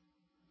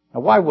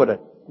 Now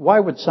why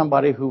would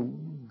somebody who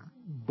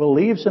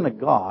believes in a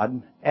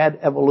God add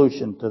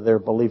evolution to their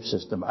belief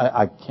system?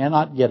 I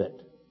cannot get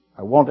it.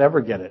 I won't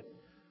ever get it.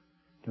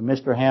 To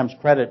Mr. Ham's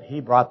credit,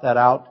 he brought that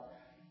out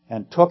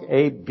and took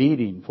a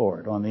beating for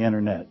it on the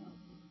internet.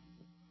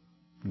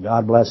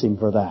 God bless him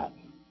for that.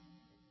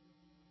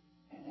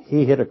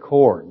 He hit a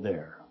chord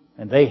there,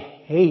 and they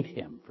hate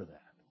him for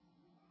that.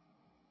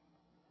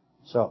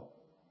 So,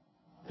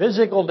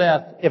 physical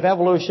death, if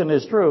evolution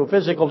is true,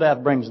 physical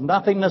death brings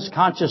nothingness,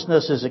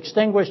 consciousness is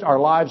extinguished, our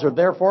lives are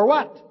therefore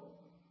what?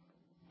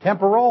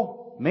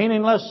 Temporal,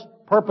 meaningless,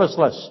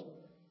 purposeless.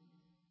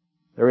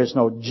 There is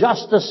no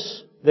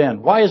justice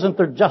then. Why isn't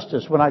there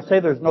justice? When I say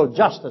there's no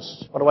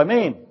justice, what do I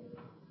mean?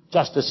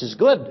 Justice is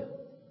good,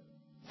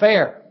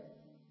 fair.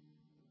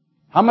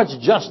 How much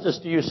justice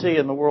do you see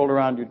in the world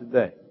around you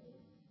today?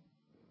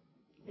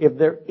 If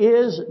there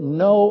is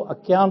no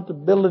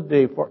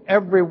accountability for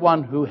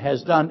everyone who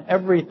has done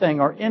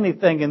everything or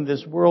anything in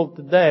this world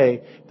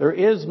today, there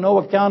is no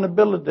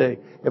accountability.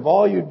 If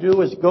all you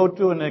do is go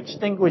to an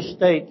extinguished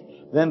state,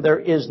 then there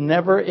is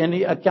never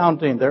any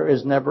accounting. There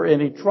is never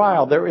any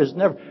trial. There is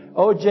never...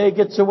 O.J.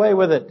 gets away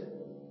with it.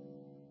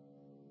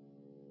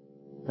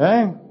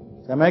 Okay?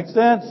 Does that make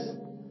sense?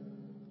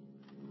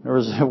 There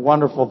was a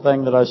wonderful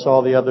thing that I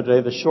saw the other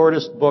day. The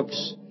shortest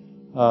books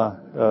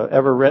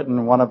ever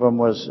written. One of them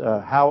was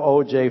How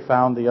O.J.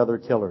 Found the Other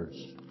Killers.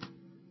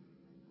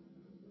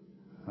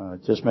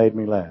 It just made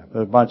me laugh.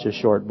 A bunch of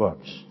short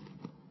books.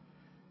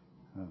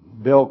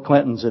 Bill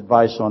Clinton's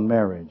Advice on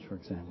Marriage, for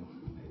example.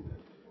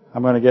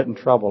 I'm going to get in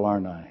trouble,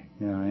 aren't I?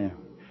 Yeah, I am.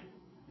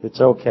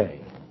 It's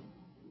okay.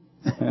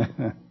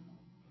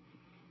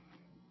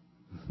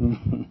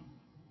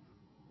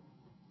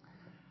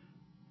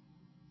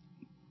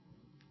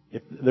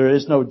 If there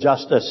is no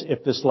justice,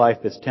 if this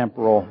life is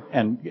temporal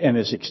and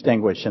is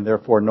extinguished, and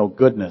therefore no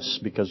goodness,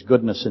 because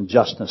goodness and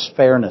justice,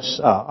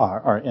 fairness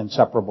are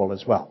inseparable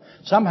as well.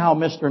 Somehow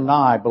Mr.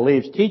 Nye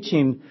believes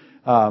teaching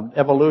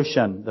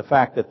evolution, the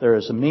fact that there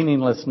is a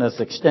meaninglessness,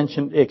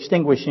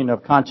 extinguishing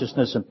of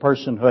consciousness and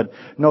personhood,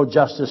 no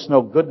justice,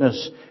 no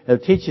goodness,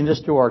 teaching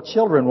this to our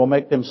children will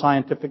make them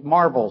scientific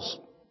marvels,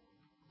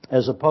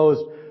 as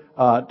opposed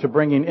to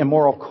bringing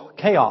immoral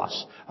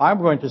chaos. I'm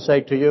going to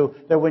say to you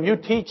that when you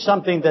teach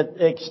something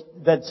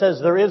that says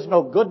there is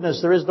no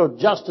goodness, there is no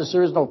justice,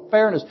 there is no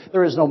fairness,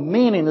 there is no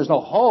meaning, there's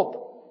no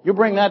hope, you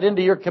bring that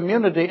into your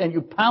community and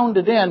you pound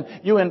it in,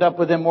 you end up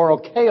with immoral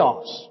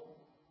chaos.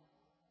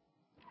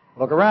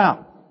 Look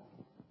around.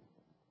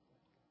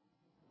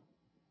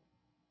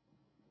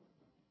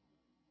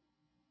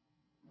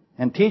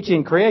 And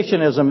teaching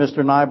creationism,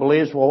 Mr. Nye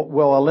believes,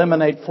 will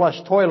eliminate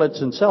flush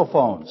toilets and cell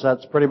phones.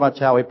 That's pretty much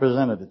how he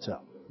presented it.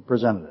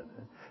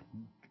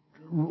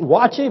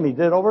 Watch him. He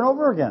did it over and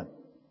over again.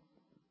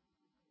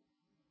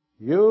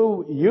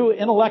 You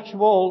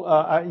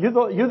intellectual,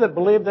 you that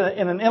believe that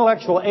in an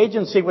intellectual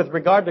agency with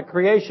regard to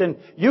creation,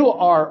 you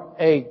are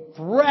a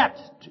threat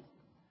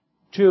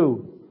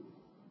to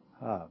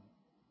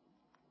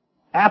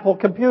Apple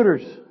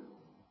computers.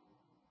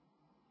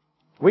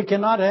 We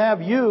cannot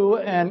have you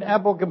and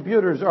Apple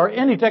computers or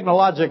any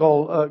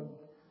technological.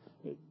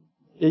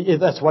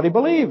 That's what he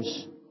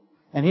believes,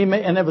 and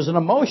it was an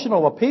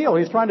emotional appeal.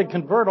 He's trying to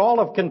convert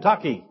all of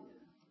Kentucky.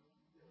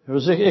 It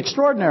was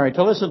extraordinary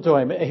to listen to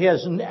him. He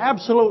has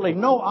absolutely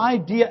no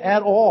idea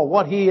at all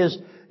what he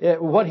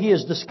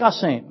is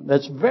discussing.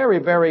 That's very,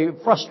 very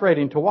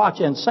frustrating to watch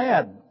and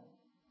sad.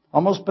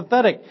 Almost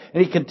pathetic.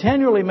 And he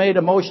continually made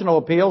emotional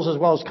appeals as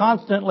well as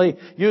constantly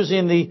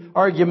using the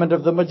argument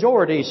of the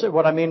majority. So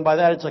what I mean by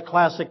that, it's a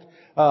classic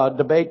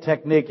debate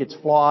technique. It's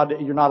flawed.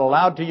 You're not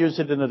allowed to use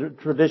it in a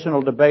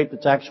traditional debate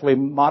that's actually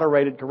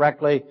moderated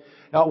correctly.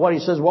 Now, what he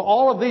says, well,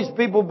 all of these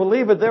people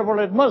believe it, therefore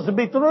it must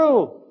be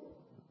true.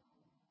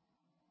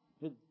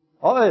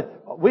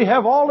 We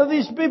have all of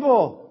these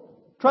people.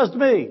 Trust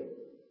me.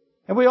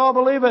 And we all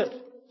believe it.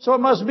 So it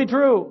must be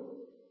true.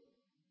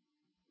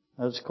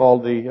 That's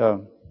called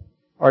the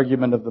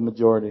argument of the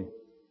majority.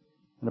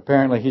 And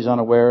apparently he's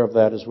unaware of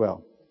that as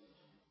well.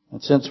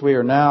 And since we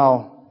are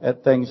now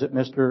at things that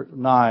Mr.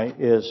 Nye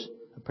is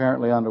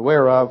apparently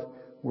unaware of,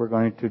 we're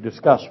going to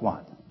discuss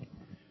one.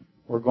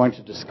 We're going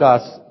to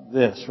discuss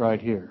this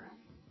right here.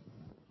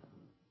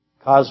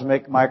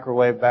 Cosmic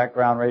microwave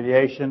background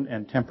radiation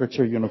and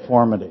temperature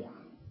uniformity.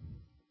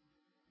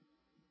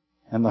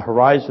 And the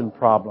horizon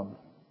problem.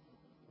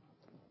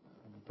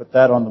 Put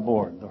that on the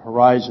board. The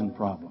horizon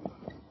problem.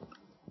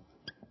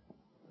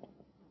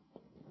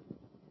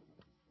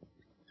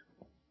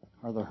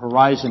 Or the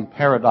horizon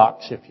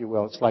paradox, if you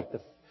will. It's like the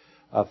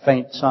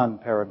faint sun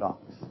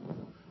paradox.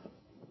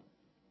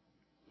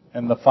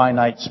 And the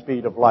finite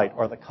speed of light,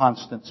 or the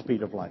constant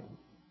speed of light.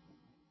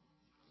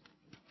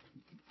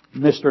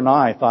 Mr.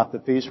 Nye thought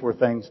that these were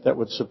things that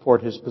would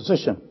support his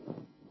position.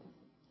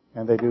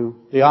 And they do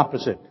the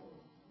opposite.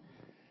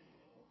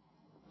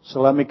 So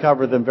let me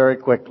cover them very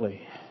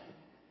quickly.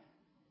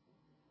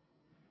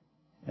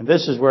 And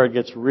this is where it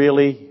gets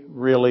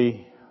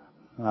really,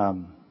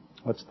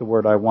 what's the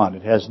word I want?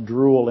 It has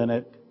drool in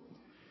it.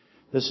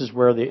 This is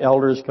where the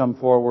elders come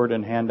forward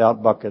and hand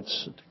out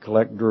buckets to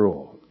collect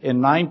drool.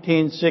 In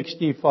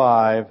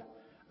 1965,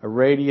 a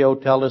radio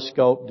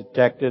telescope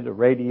detected a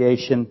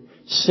radiation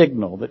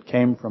signal that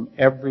came from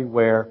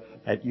everywhere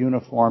at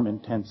uniform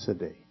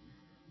intensity.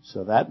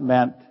 So that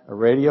meant a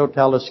radio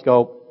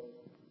telescope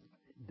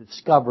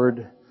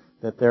discovered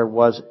that there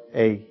was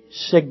a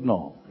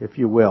signal, if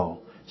you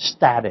will,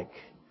 static,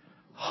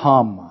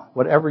 hum,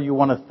 whatever you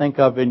want to think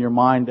of in your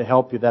mind to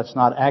help you. That's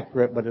not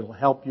accurate, but it'll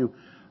help you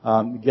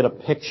get a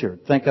picture.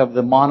 Think of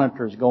the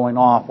monitors going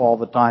off all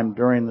the time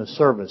during the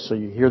service, so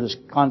you hear this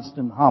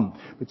constant hum.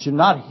 But you're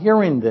not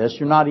hearing this,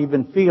 you're not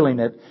even feeling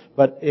it,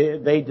 but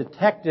they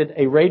detected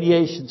a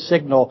radiation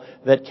signal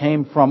that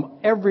came from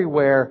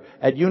everywhere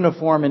at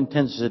uniform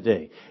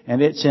intensity. And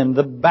it's in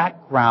the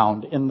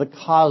background, in the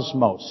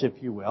cosmos,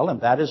 if you will, and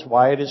that is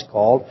why it is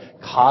called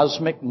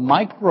cosmic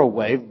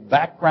microwave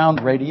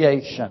background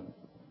radiation.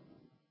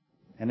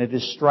 And it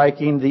is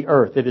striking the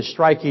earth. It is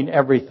striking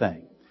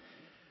everything.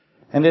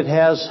 And it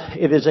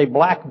is a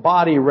black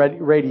body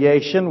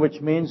radiation, which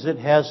means it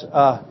has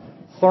a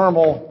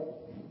thermal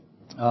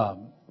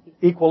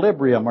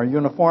equilibrium or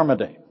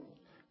uniformity.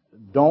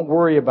 Don't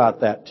worry about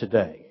that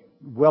today.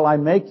 Will I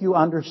make you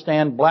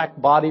understand black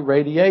body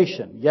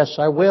radiation? Yes,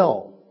 I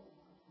will.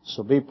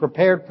 So be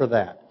prepared for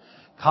that.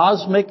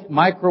 Cosmic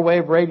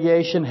microwave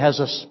radiation has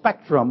a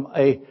spectrum,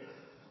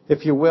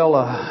 if you will,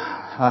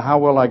 how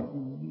will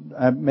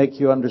I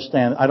make you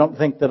understand? I don't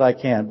think that I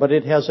can, but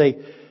it has a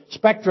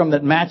spectrum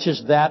that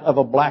matches that of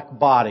a black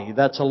body.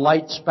 That's a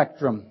light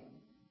spectrum.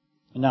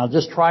 Now,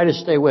 just try to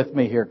stay with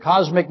me here.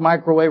 Cosmic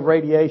microwave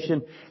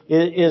radiation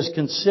is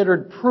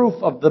considered proof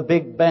of the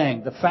Big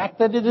Bang. The fact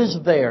that it is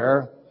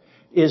there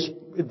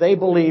they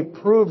believe,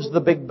 proves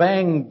the Big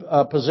Bang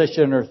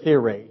position or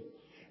theory.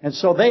 And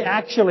so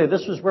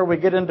this is where we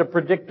get into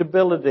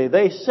predictability.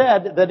 They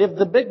said that if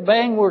the Big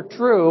Bang were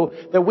true,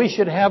 that we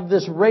should have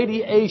this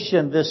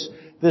radiation, this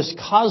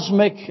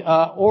cosmic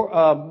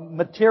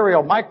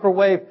material,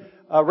 microwave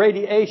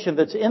radiation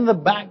that's in the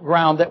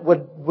background that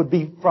would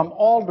be from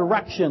all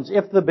directions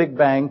if the Big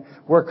Bang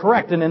were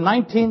correct. And in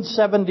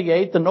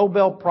 1978, the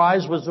Nobel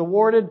Prize was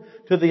awarded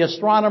to the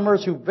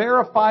astronomers who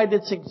verified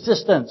its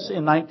existence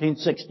in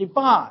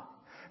 1965.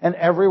 And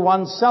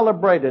everyone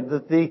celebrated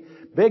that the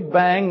Big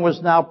Bang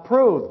was now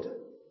proved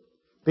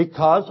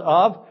because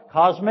of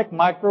cosmic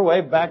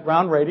microwave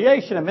background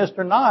radiation. And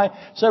Mr. Nye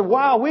said,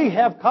 wow, we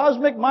have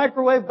cosmic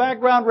microwave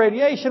background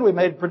radiation. We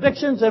made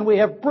predictions and we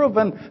have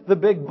proven the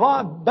Big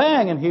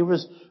Bang. And he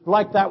was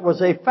like that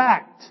was a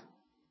fact.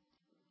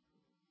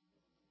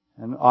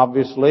 And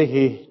obviously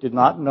he did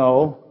not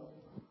know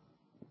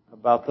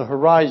about the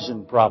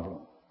horizon problem.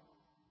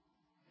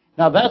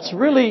 Now that's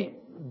really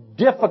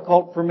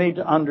difficult for me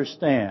to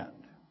understand.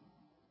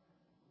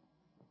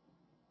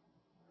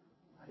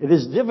 It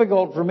is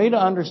difficult for me to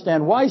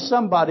understand why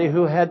somebody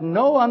who had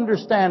no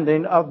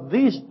understanding of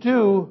these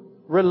two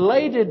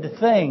related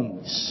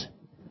things,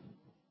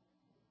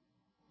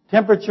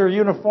 temperature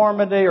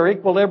uniformity or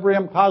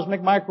equilibrium,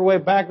 cosmic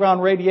microwave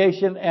background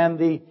radiation, and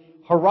the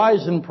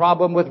horizon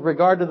problem with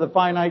regard to the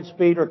finite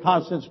speed or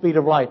constant speed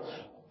of light.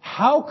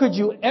 How could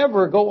you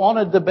ever go on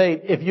a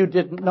debate if you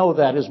didn't know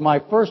that, is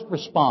my first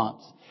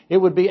response. It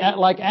would be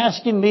like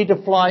asking me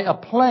to fly a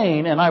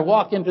plane, and I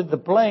walk into the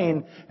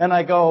plane and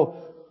I go,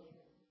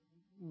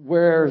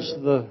 where's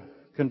the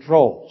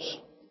controls?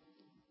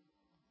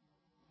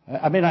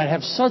 I mean, I'd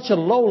have such a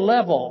low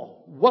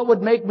level. What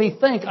would make me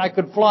think I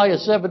could fly a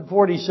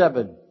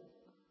 747?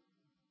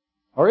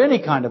 Or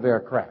any kind of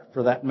aircraft,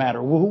 for that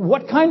matter.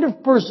 What kind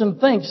of person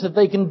thinks that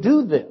they can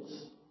do this?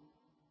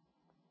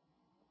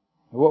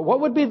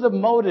 What would be the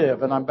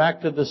motive? And I'm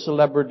back to the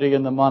celebrity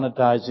and the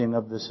monetizing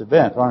of this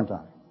event, aren't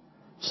I?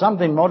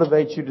 Something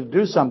motivates you to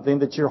do something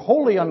that you're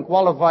wholly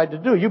unqualified to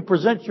do. You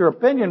present your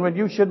opinion when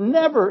you should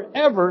never,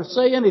 ever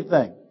say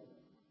anything.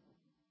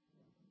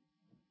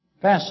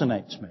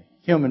 Fascinates me,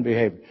 human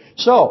behavior.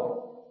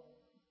 So,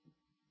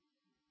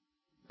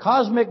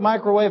 cosmic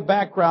microwave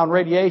background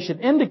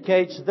radiation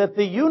indicates that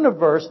the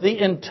universe, the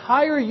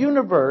entire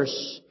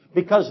universe,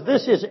 because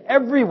this is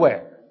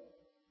everywhere,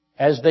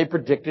 as they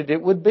predicted it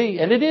would be.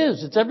 And it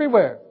is. It's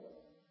everywhere.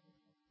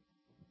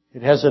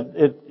 It has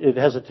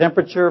a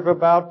temperature of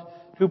about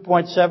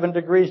 2.7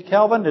 degrees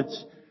Kelvin.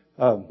 It's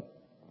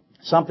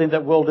something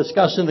that we'll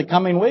discuss in the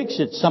coming weeks.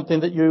 It's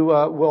something that you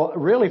will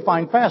really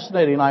find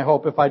fascinating, I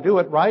hope, if I do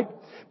it right.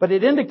 But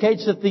it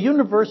indicates that the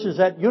universe is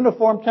at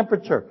uniform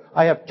temperature.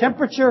 I have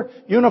temperature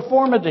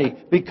uniformity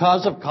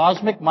because of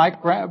cosmic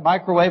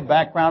microwave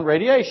background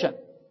radiation.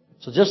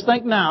 So just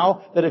think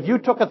now that if you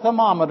took a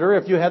thermometer,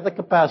 if you had the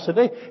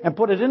capacity, and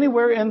put it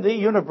anywhere in the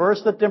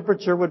universe, the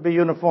temperature would be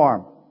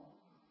uniform.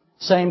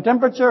 Same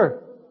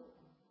temperature.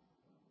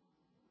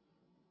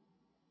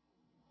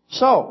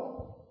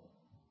 So,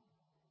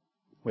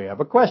 we have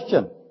a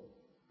question.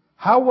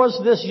 How was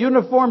this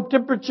uniform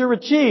temperature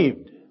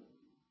achieved?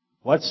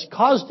 What's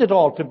caused it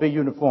all to be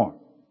uniform?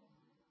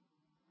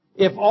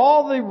 If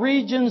all the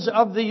regions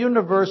of the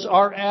universe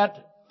are at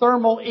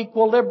thermal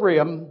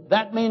equilibrium,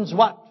 that means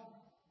what?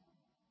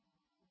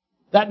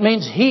 That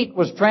means heat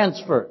was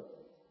transferred.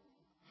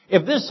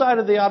 If this side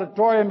of the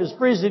auditorium is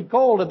freezing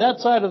cold and that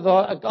side of the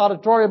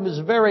auditorium is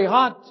very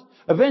hot,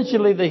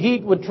 eventually the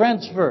heat would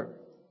transfer.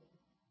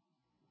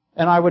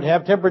 And I would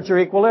have temperature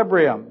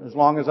equilibrium as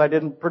long as I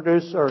didn't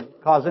produce or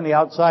cause any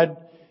outside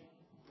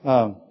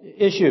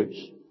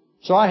issues.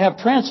 So I have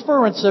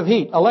transference of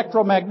heat,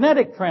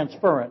 electromagnetic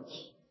transference.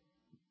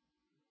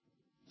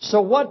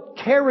 So what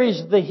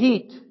carries the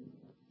heat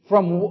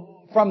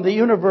from the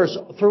universe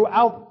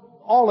throughout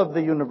all of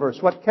the universe?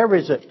 What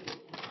carries it?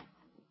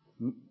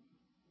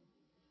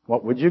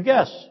 What would you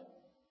guess?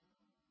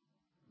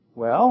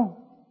 Well,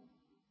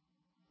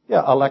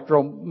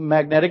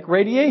 electromagnetic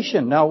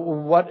radiation. Now,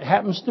 what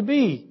happens to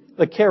be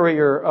the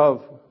carrier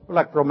of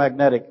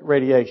electromagnetic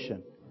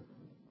radiation?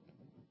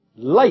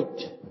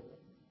 Light.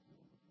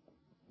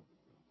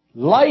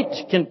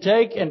 Light can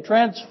take and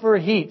transfer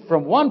heat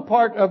from one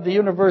part of the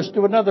universe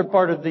to another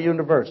part of the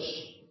universe.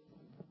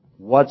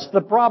 What's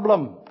the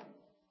problem?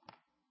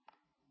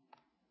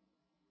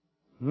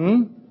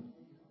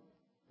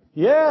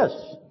 Yes,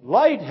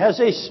 light has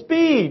a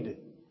speed.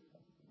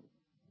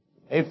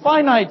 A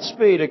finite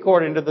speed,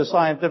 according to the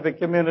scientific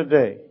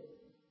community.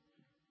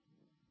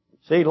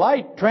 See,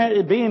 light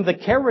being the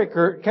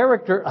carrier,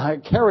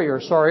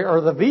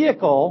 or the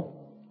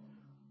vehicle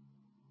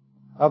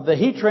of the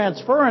heat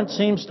transference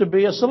seems to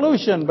be a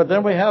solution, but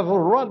then we have a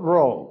rut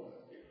roll.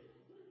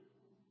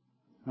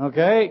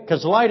 Okay?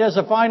 Because light has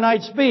a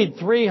finite speed,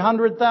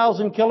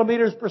 300,000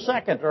 kilometers per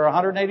second, or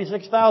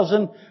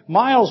 186,000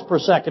 miles per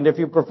second, if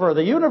you prefer.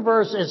 The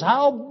universe is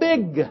how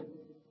big?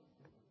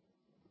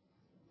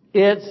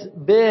 It's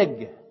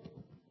big.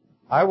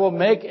 I will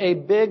make a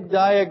big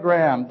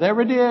diagram. There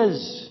it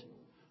is.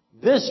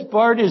 This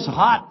part is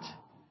hot.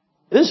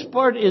 This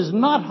part is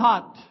not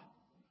hot.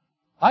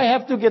 I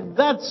have to get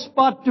that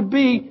spot to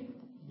be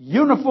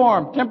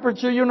uniform,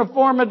 temperature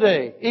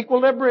uniformity,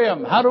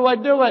 equilibrium. How do I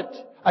do it?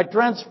 I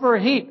transfer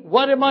heat.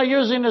 What am I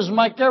using as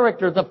my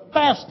character? The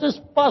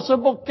fastest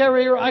possible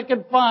carrier I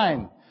can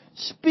find.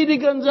 Speedy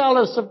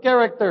Gonzales of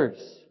characters.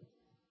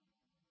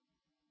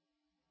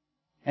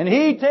 And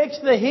he takes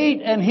the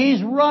heat and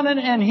he's running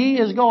and he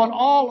is going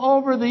all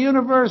over the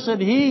universe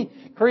and he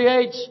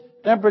creates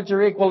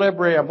temperature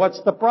equilibrium.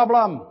 What's the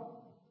problem?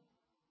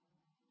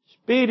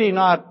 Speedy,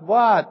 not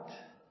what?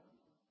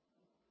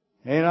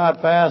 He's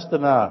not fast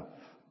enough.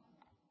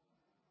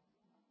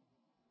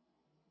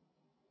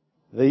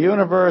 The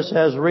universe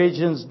has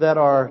regions that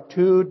are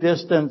too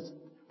distant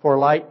for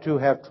light to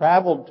have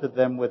traveled to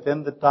them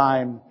within the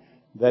time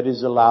that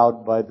is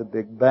allowed by the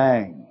Big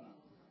Bang.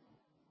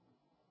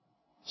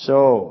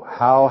 So,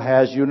 how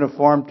has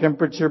uniform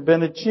temperature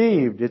been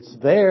achieved? It's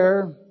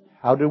there.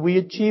 How do we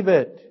achieve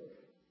it?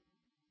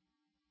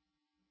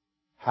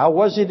 How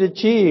was it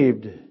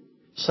achieved?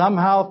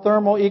 Somehow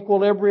thermal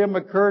equilibrium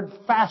occurred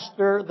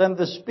faster than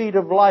the speed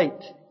of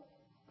light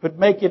could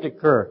make it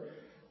occur.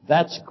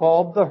 That's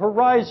called the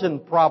horizon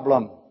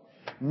problem.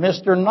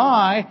 Mr.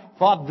 Nye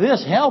thought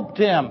this helped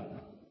him,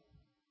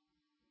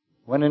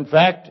 when in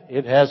fact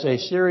it has a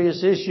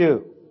serious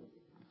issue.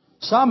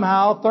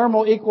 Somehow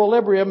thermal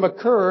equilibrium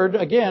occurred,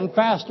 again,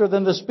 faster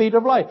than the speed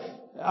of light.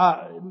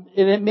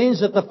 It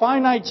means that the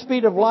finite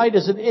speed of light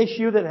is an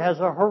issue that has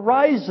a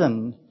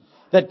horizon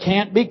that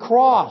can't be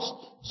crossed.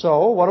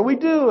 So, what do we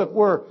do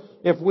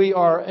if we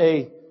are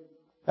a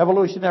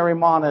evolutionary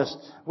monist?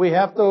 We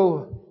have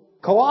to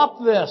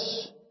co-opt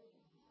this.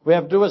 We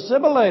have to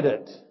assimilate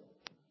it.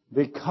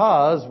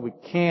 Because we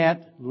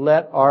can't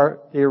let our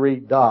theory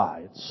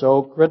die. It's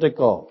so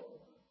critical.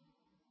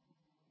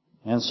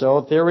 And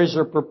so theories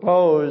are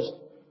proposed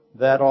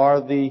that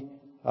are the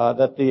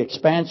that the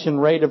expansion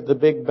rate of the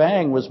Big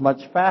Bang was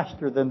much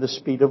faster than the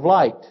speed of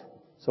light.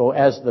 So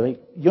as the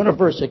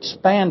universe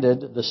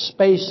expanded, the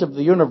space of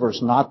the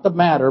universe, not the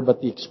matter,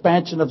 but the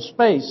expansion of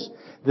space,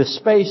 the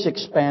space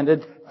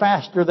expanded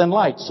faster than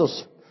light. So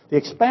the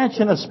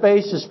expansion of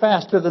space is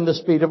faster than the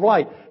speed of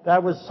light.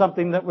 That was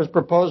something that was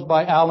proposed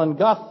by Alan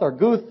Guth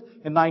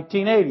in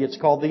 1980. It's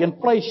called the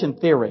inflation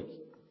theory.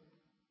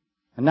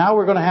 And now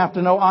we're going to have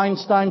to know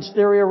Einstein's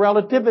theory of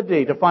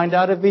relativity to find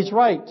out if he's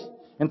right.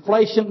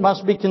 Inflation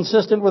must be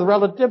consistent with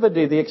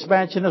relativity, the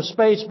expansion of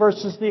space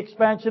versus the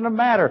expansion of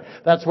matter.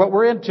 That's what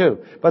we're into.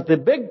 But the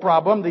big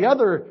problem, the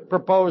other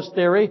proposed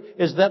theory,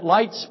 is that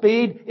light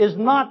speed is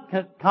not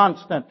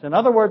constant. In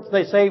other words,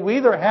 they say we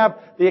either have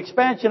the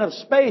expansion of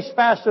space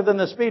faster than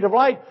the speed of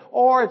light,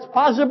 or it's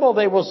possible,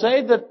 they will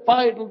say, that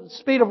the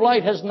speed of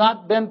light has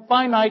not been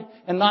finite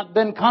and not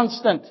been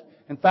constant.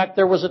 In fact,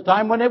 there was a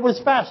time when it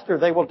was faster,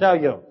 they will tell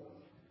you.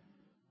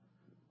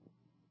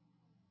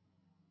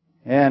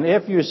 And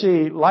if you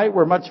see light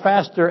were much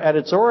faster at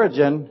its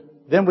origin,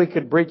 then we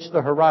could breach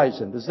the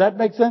horizon. Does that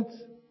make sense?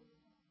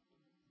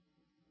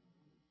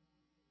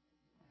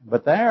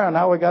 But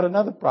now we got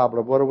another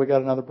problem. What do we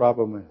got another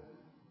problem with?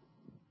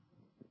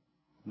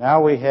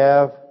 Now we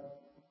have,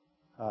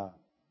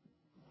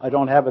 I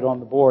don't have it on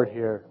the board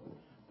here,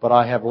 but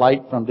I have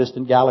light from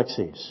distant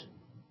galaxies.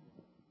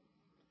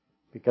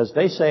 Because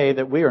they say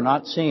that we are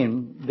not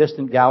seeing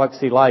distant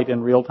galaxy light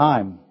in real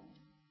time.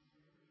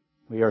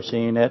 We are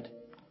seeing it.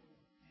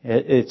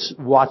 It's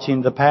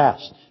watching the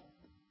past.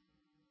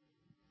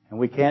 And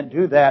we can't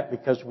do that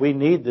because we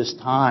need this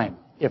time.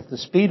 If the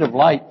speed of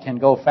light can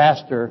go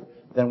faster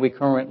than we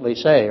currently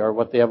say, or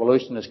what the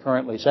evolutionist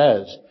currently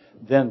says,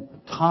 then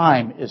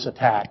time is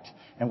attacked.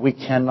 And we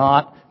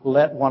cannot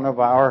let one of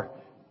our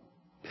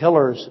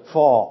pillars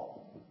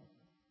fall.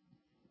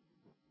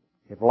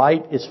 If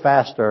light is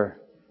faster,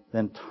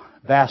 then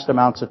vast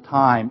amounts of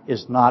time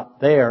is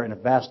not there. And if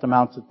vast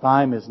amounts of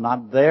time is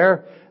not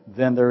there,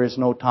 then there is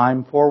no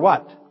time for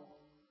what?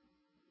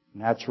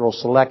 Natural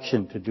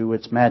selection to do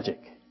its magic.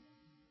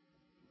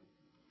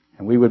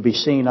 And we would be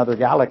seeing other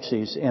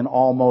galaxies in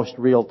almost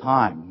real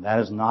time. That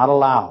is not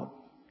allowed.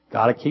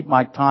 Got to keep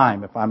my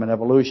time if I'm an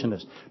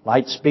evolutionist.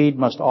 Light speed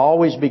must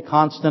always be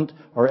constant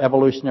or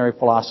evolutionary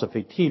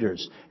philosophy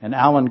teeters. And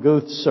Alan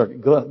Guth's,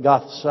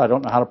 I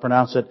don't know how to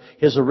pronounce it,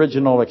 his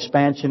original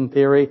expansion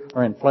theory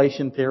or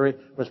inflation theory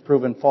was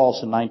proven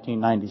false in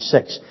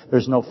 1996.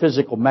 There's no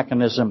physical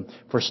mechanism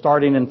for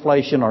starting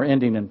inflation or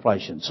ending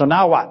inflation. So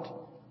now what?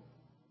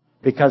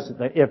 Because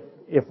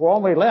if we're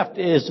only left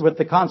is with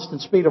the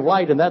constant speed of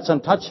light, and that's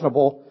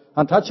untouchable,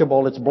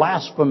 it's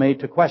blasphemy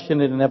to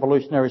question it in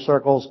evolutionary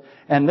circles.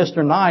 And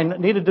Mr.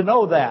 Nine needed to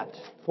know that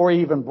before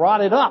he even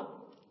brought it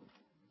up.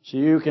 So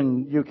you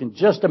can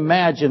just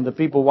imagine the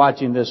people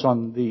watching this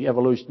on the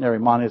evolutionary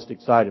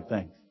monistic side of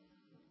things.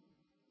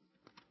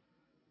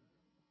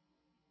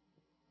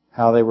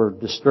 How they were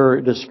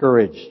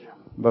discouraged.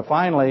 But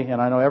finally, and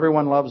I know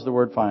everyone loves the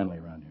word finally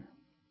around here.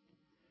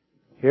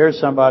 Here's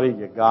somebody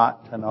you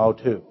got to know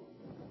too.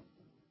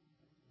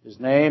 His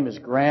name is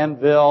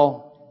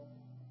Granville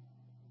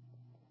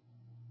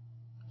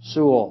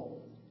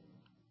Sewell.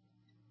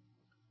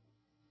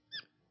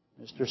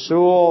 Mr.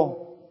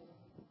 Sewell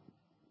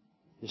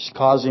is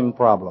causing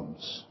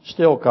problems,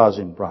 still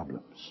causing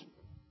problems.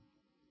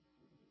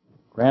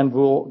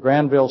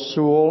 Granville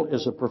Sewell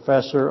is a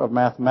professor of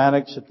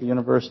mathematics at the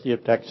University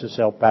of Texas,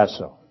 El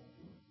Paso.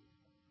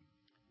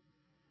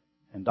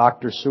 And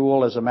Dr.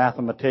 Sewell, as a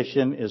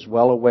mathematician, is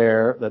well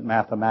aware that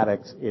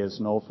mathematics is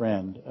no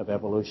friend of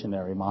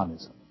evolutionary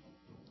monism.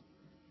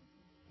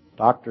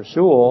 Dr.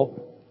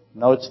 Sewell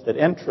notes that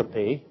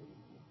entropy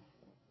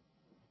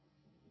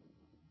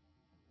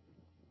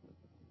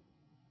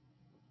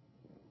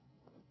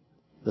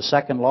the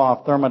second law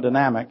of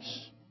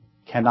thermodynamics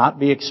cannot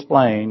be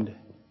explained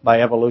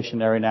by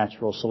evolutionary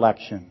natural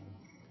selection.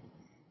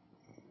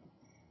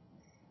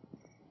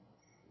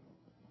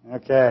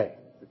 Okay.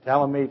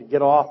 Telling me to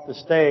get off the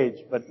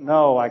stage, but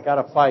no, I got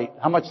to fight.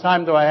 How much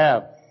time do I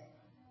have?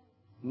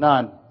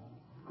 None.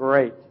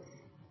 Great.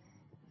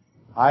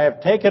 I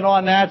have taken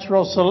on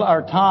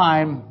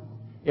time.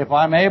 If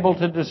I'm able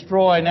to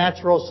destroy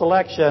natural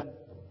selection,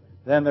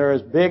 then there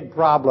is big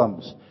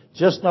problems.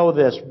 Just know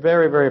this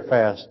very, very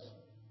fast.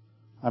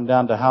 I'm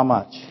down to how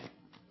much?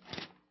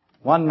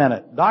 1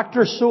 minute.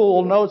 Dr.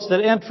 Sewell notes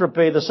that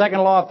entropy, the second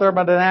law of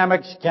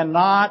thermodynamics,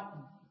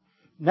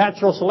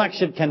 natural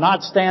selection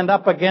cannot stand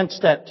up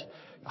against it.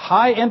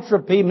 High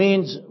entropy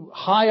means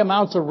high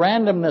amounts of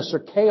randomness or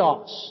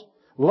chaos.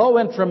 Low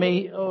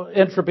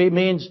entropy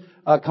means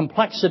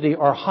complexity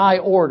or high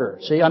order.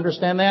 See,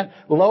 understand that?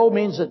 Low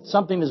means that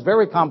something is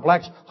very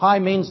complex. High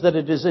means that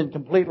it is in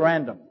complete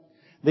random.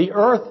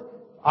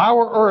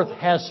 Our Earth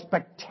has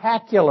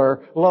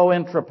spectacular low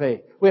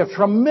entropy. We have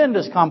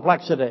tremendous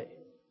complexity.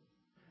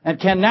 And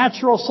can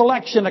natural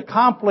selection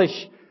accomplish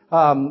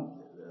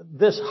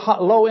this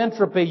low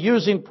entropy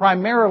using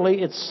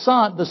primarily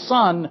the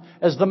sun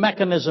as the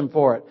mechanism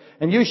for it?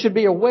 And you should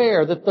be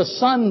aware that the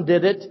sun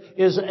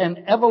is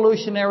an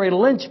evolutionary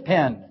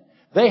linchpin.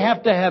 They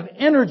have to have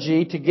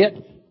energy to get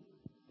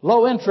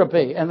low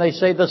entropy. And they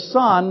say the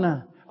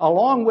sun,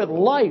 along with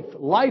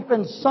life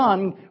and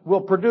sun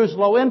will produce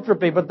low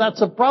entropy. But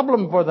that's a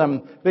problem for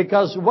them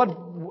because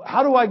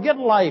how do I get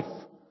life?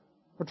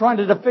 We're trying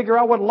to figure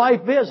out what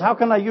life is. How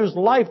can I use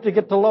life to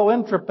get to low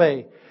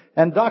entropy?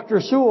 And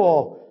Dr.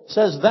 Sewell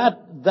says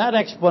that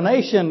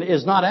explanation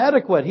is not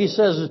adequate. He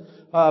says,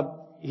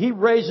 he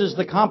raises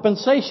the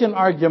compensation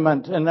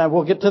argument, and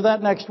we'll get to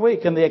that next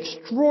week, and the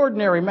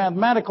extraordinary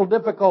mathematical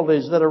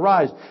difficulties that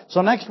arise.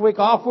 So next week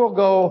off we'll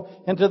go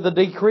into the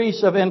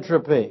decrease of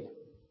entropy.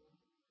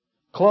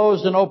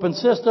 Closed and open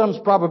systems,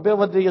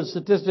 probability and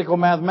statistical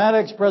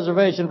mathematics,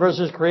 preservation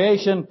versus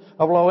creation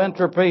of low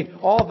entropy,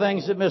 all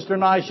things that Mr.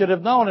 Nye should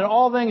have known, and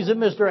all things that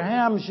Mr.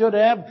 Ham should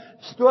have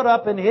stood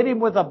up and hit him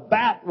with a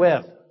bat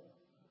with.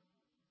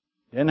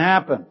 Didn't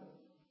happen.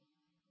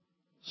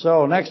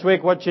 So next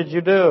week, what should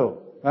you do?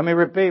 Let me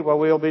repeat what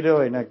we'll be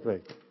doing next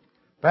week.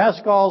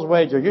 Pascal's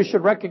wager. You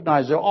should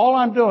recognize that all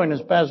I'm doing is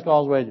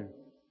Pascal's wager.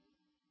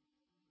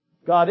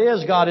 God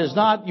is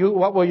not.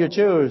 What will you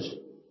choose?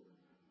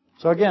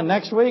 So again,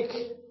 next week,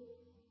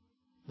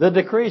 the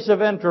decrease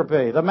of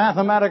entropy, the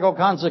mathematical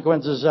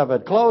consequences of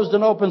it, closed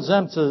and open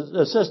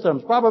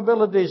systems,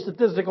 probability,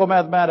 statistical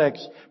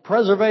mathematics,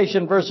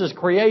 preservation versus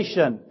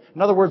creation.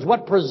 In other words,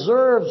 what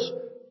preserves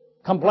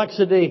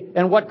complexity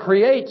and what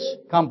creates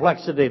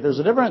complexity. There's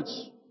a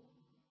difference.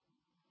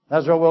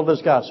 That's what we'll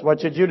discuss.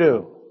 What should you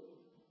do?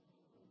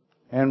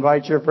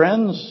 Invite your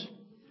friends.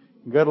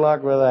 Good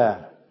luck with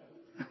that.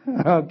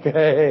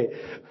 Okay.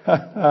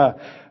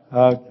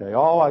 Okay.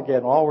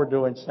 All we're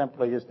doing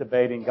simply is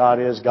debating God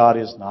is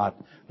not.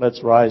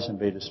 Let's rise and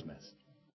be dismissed.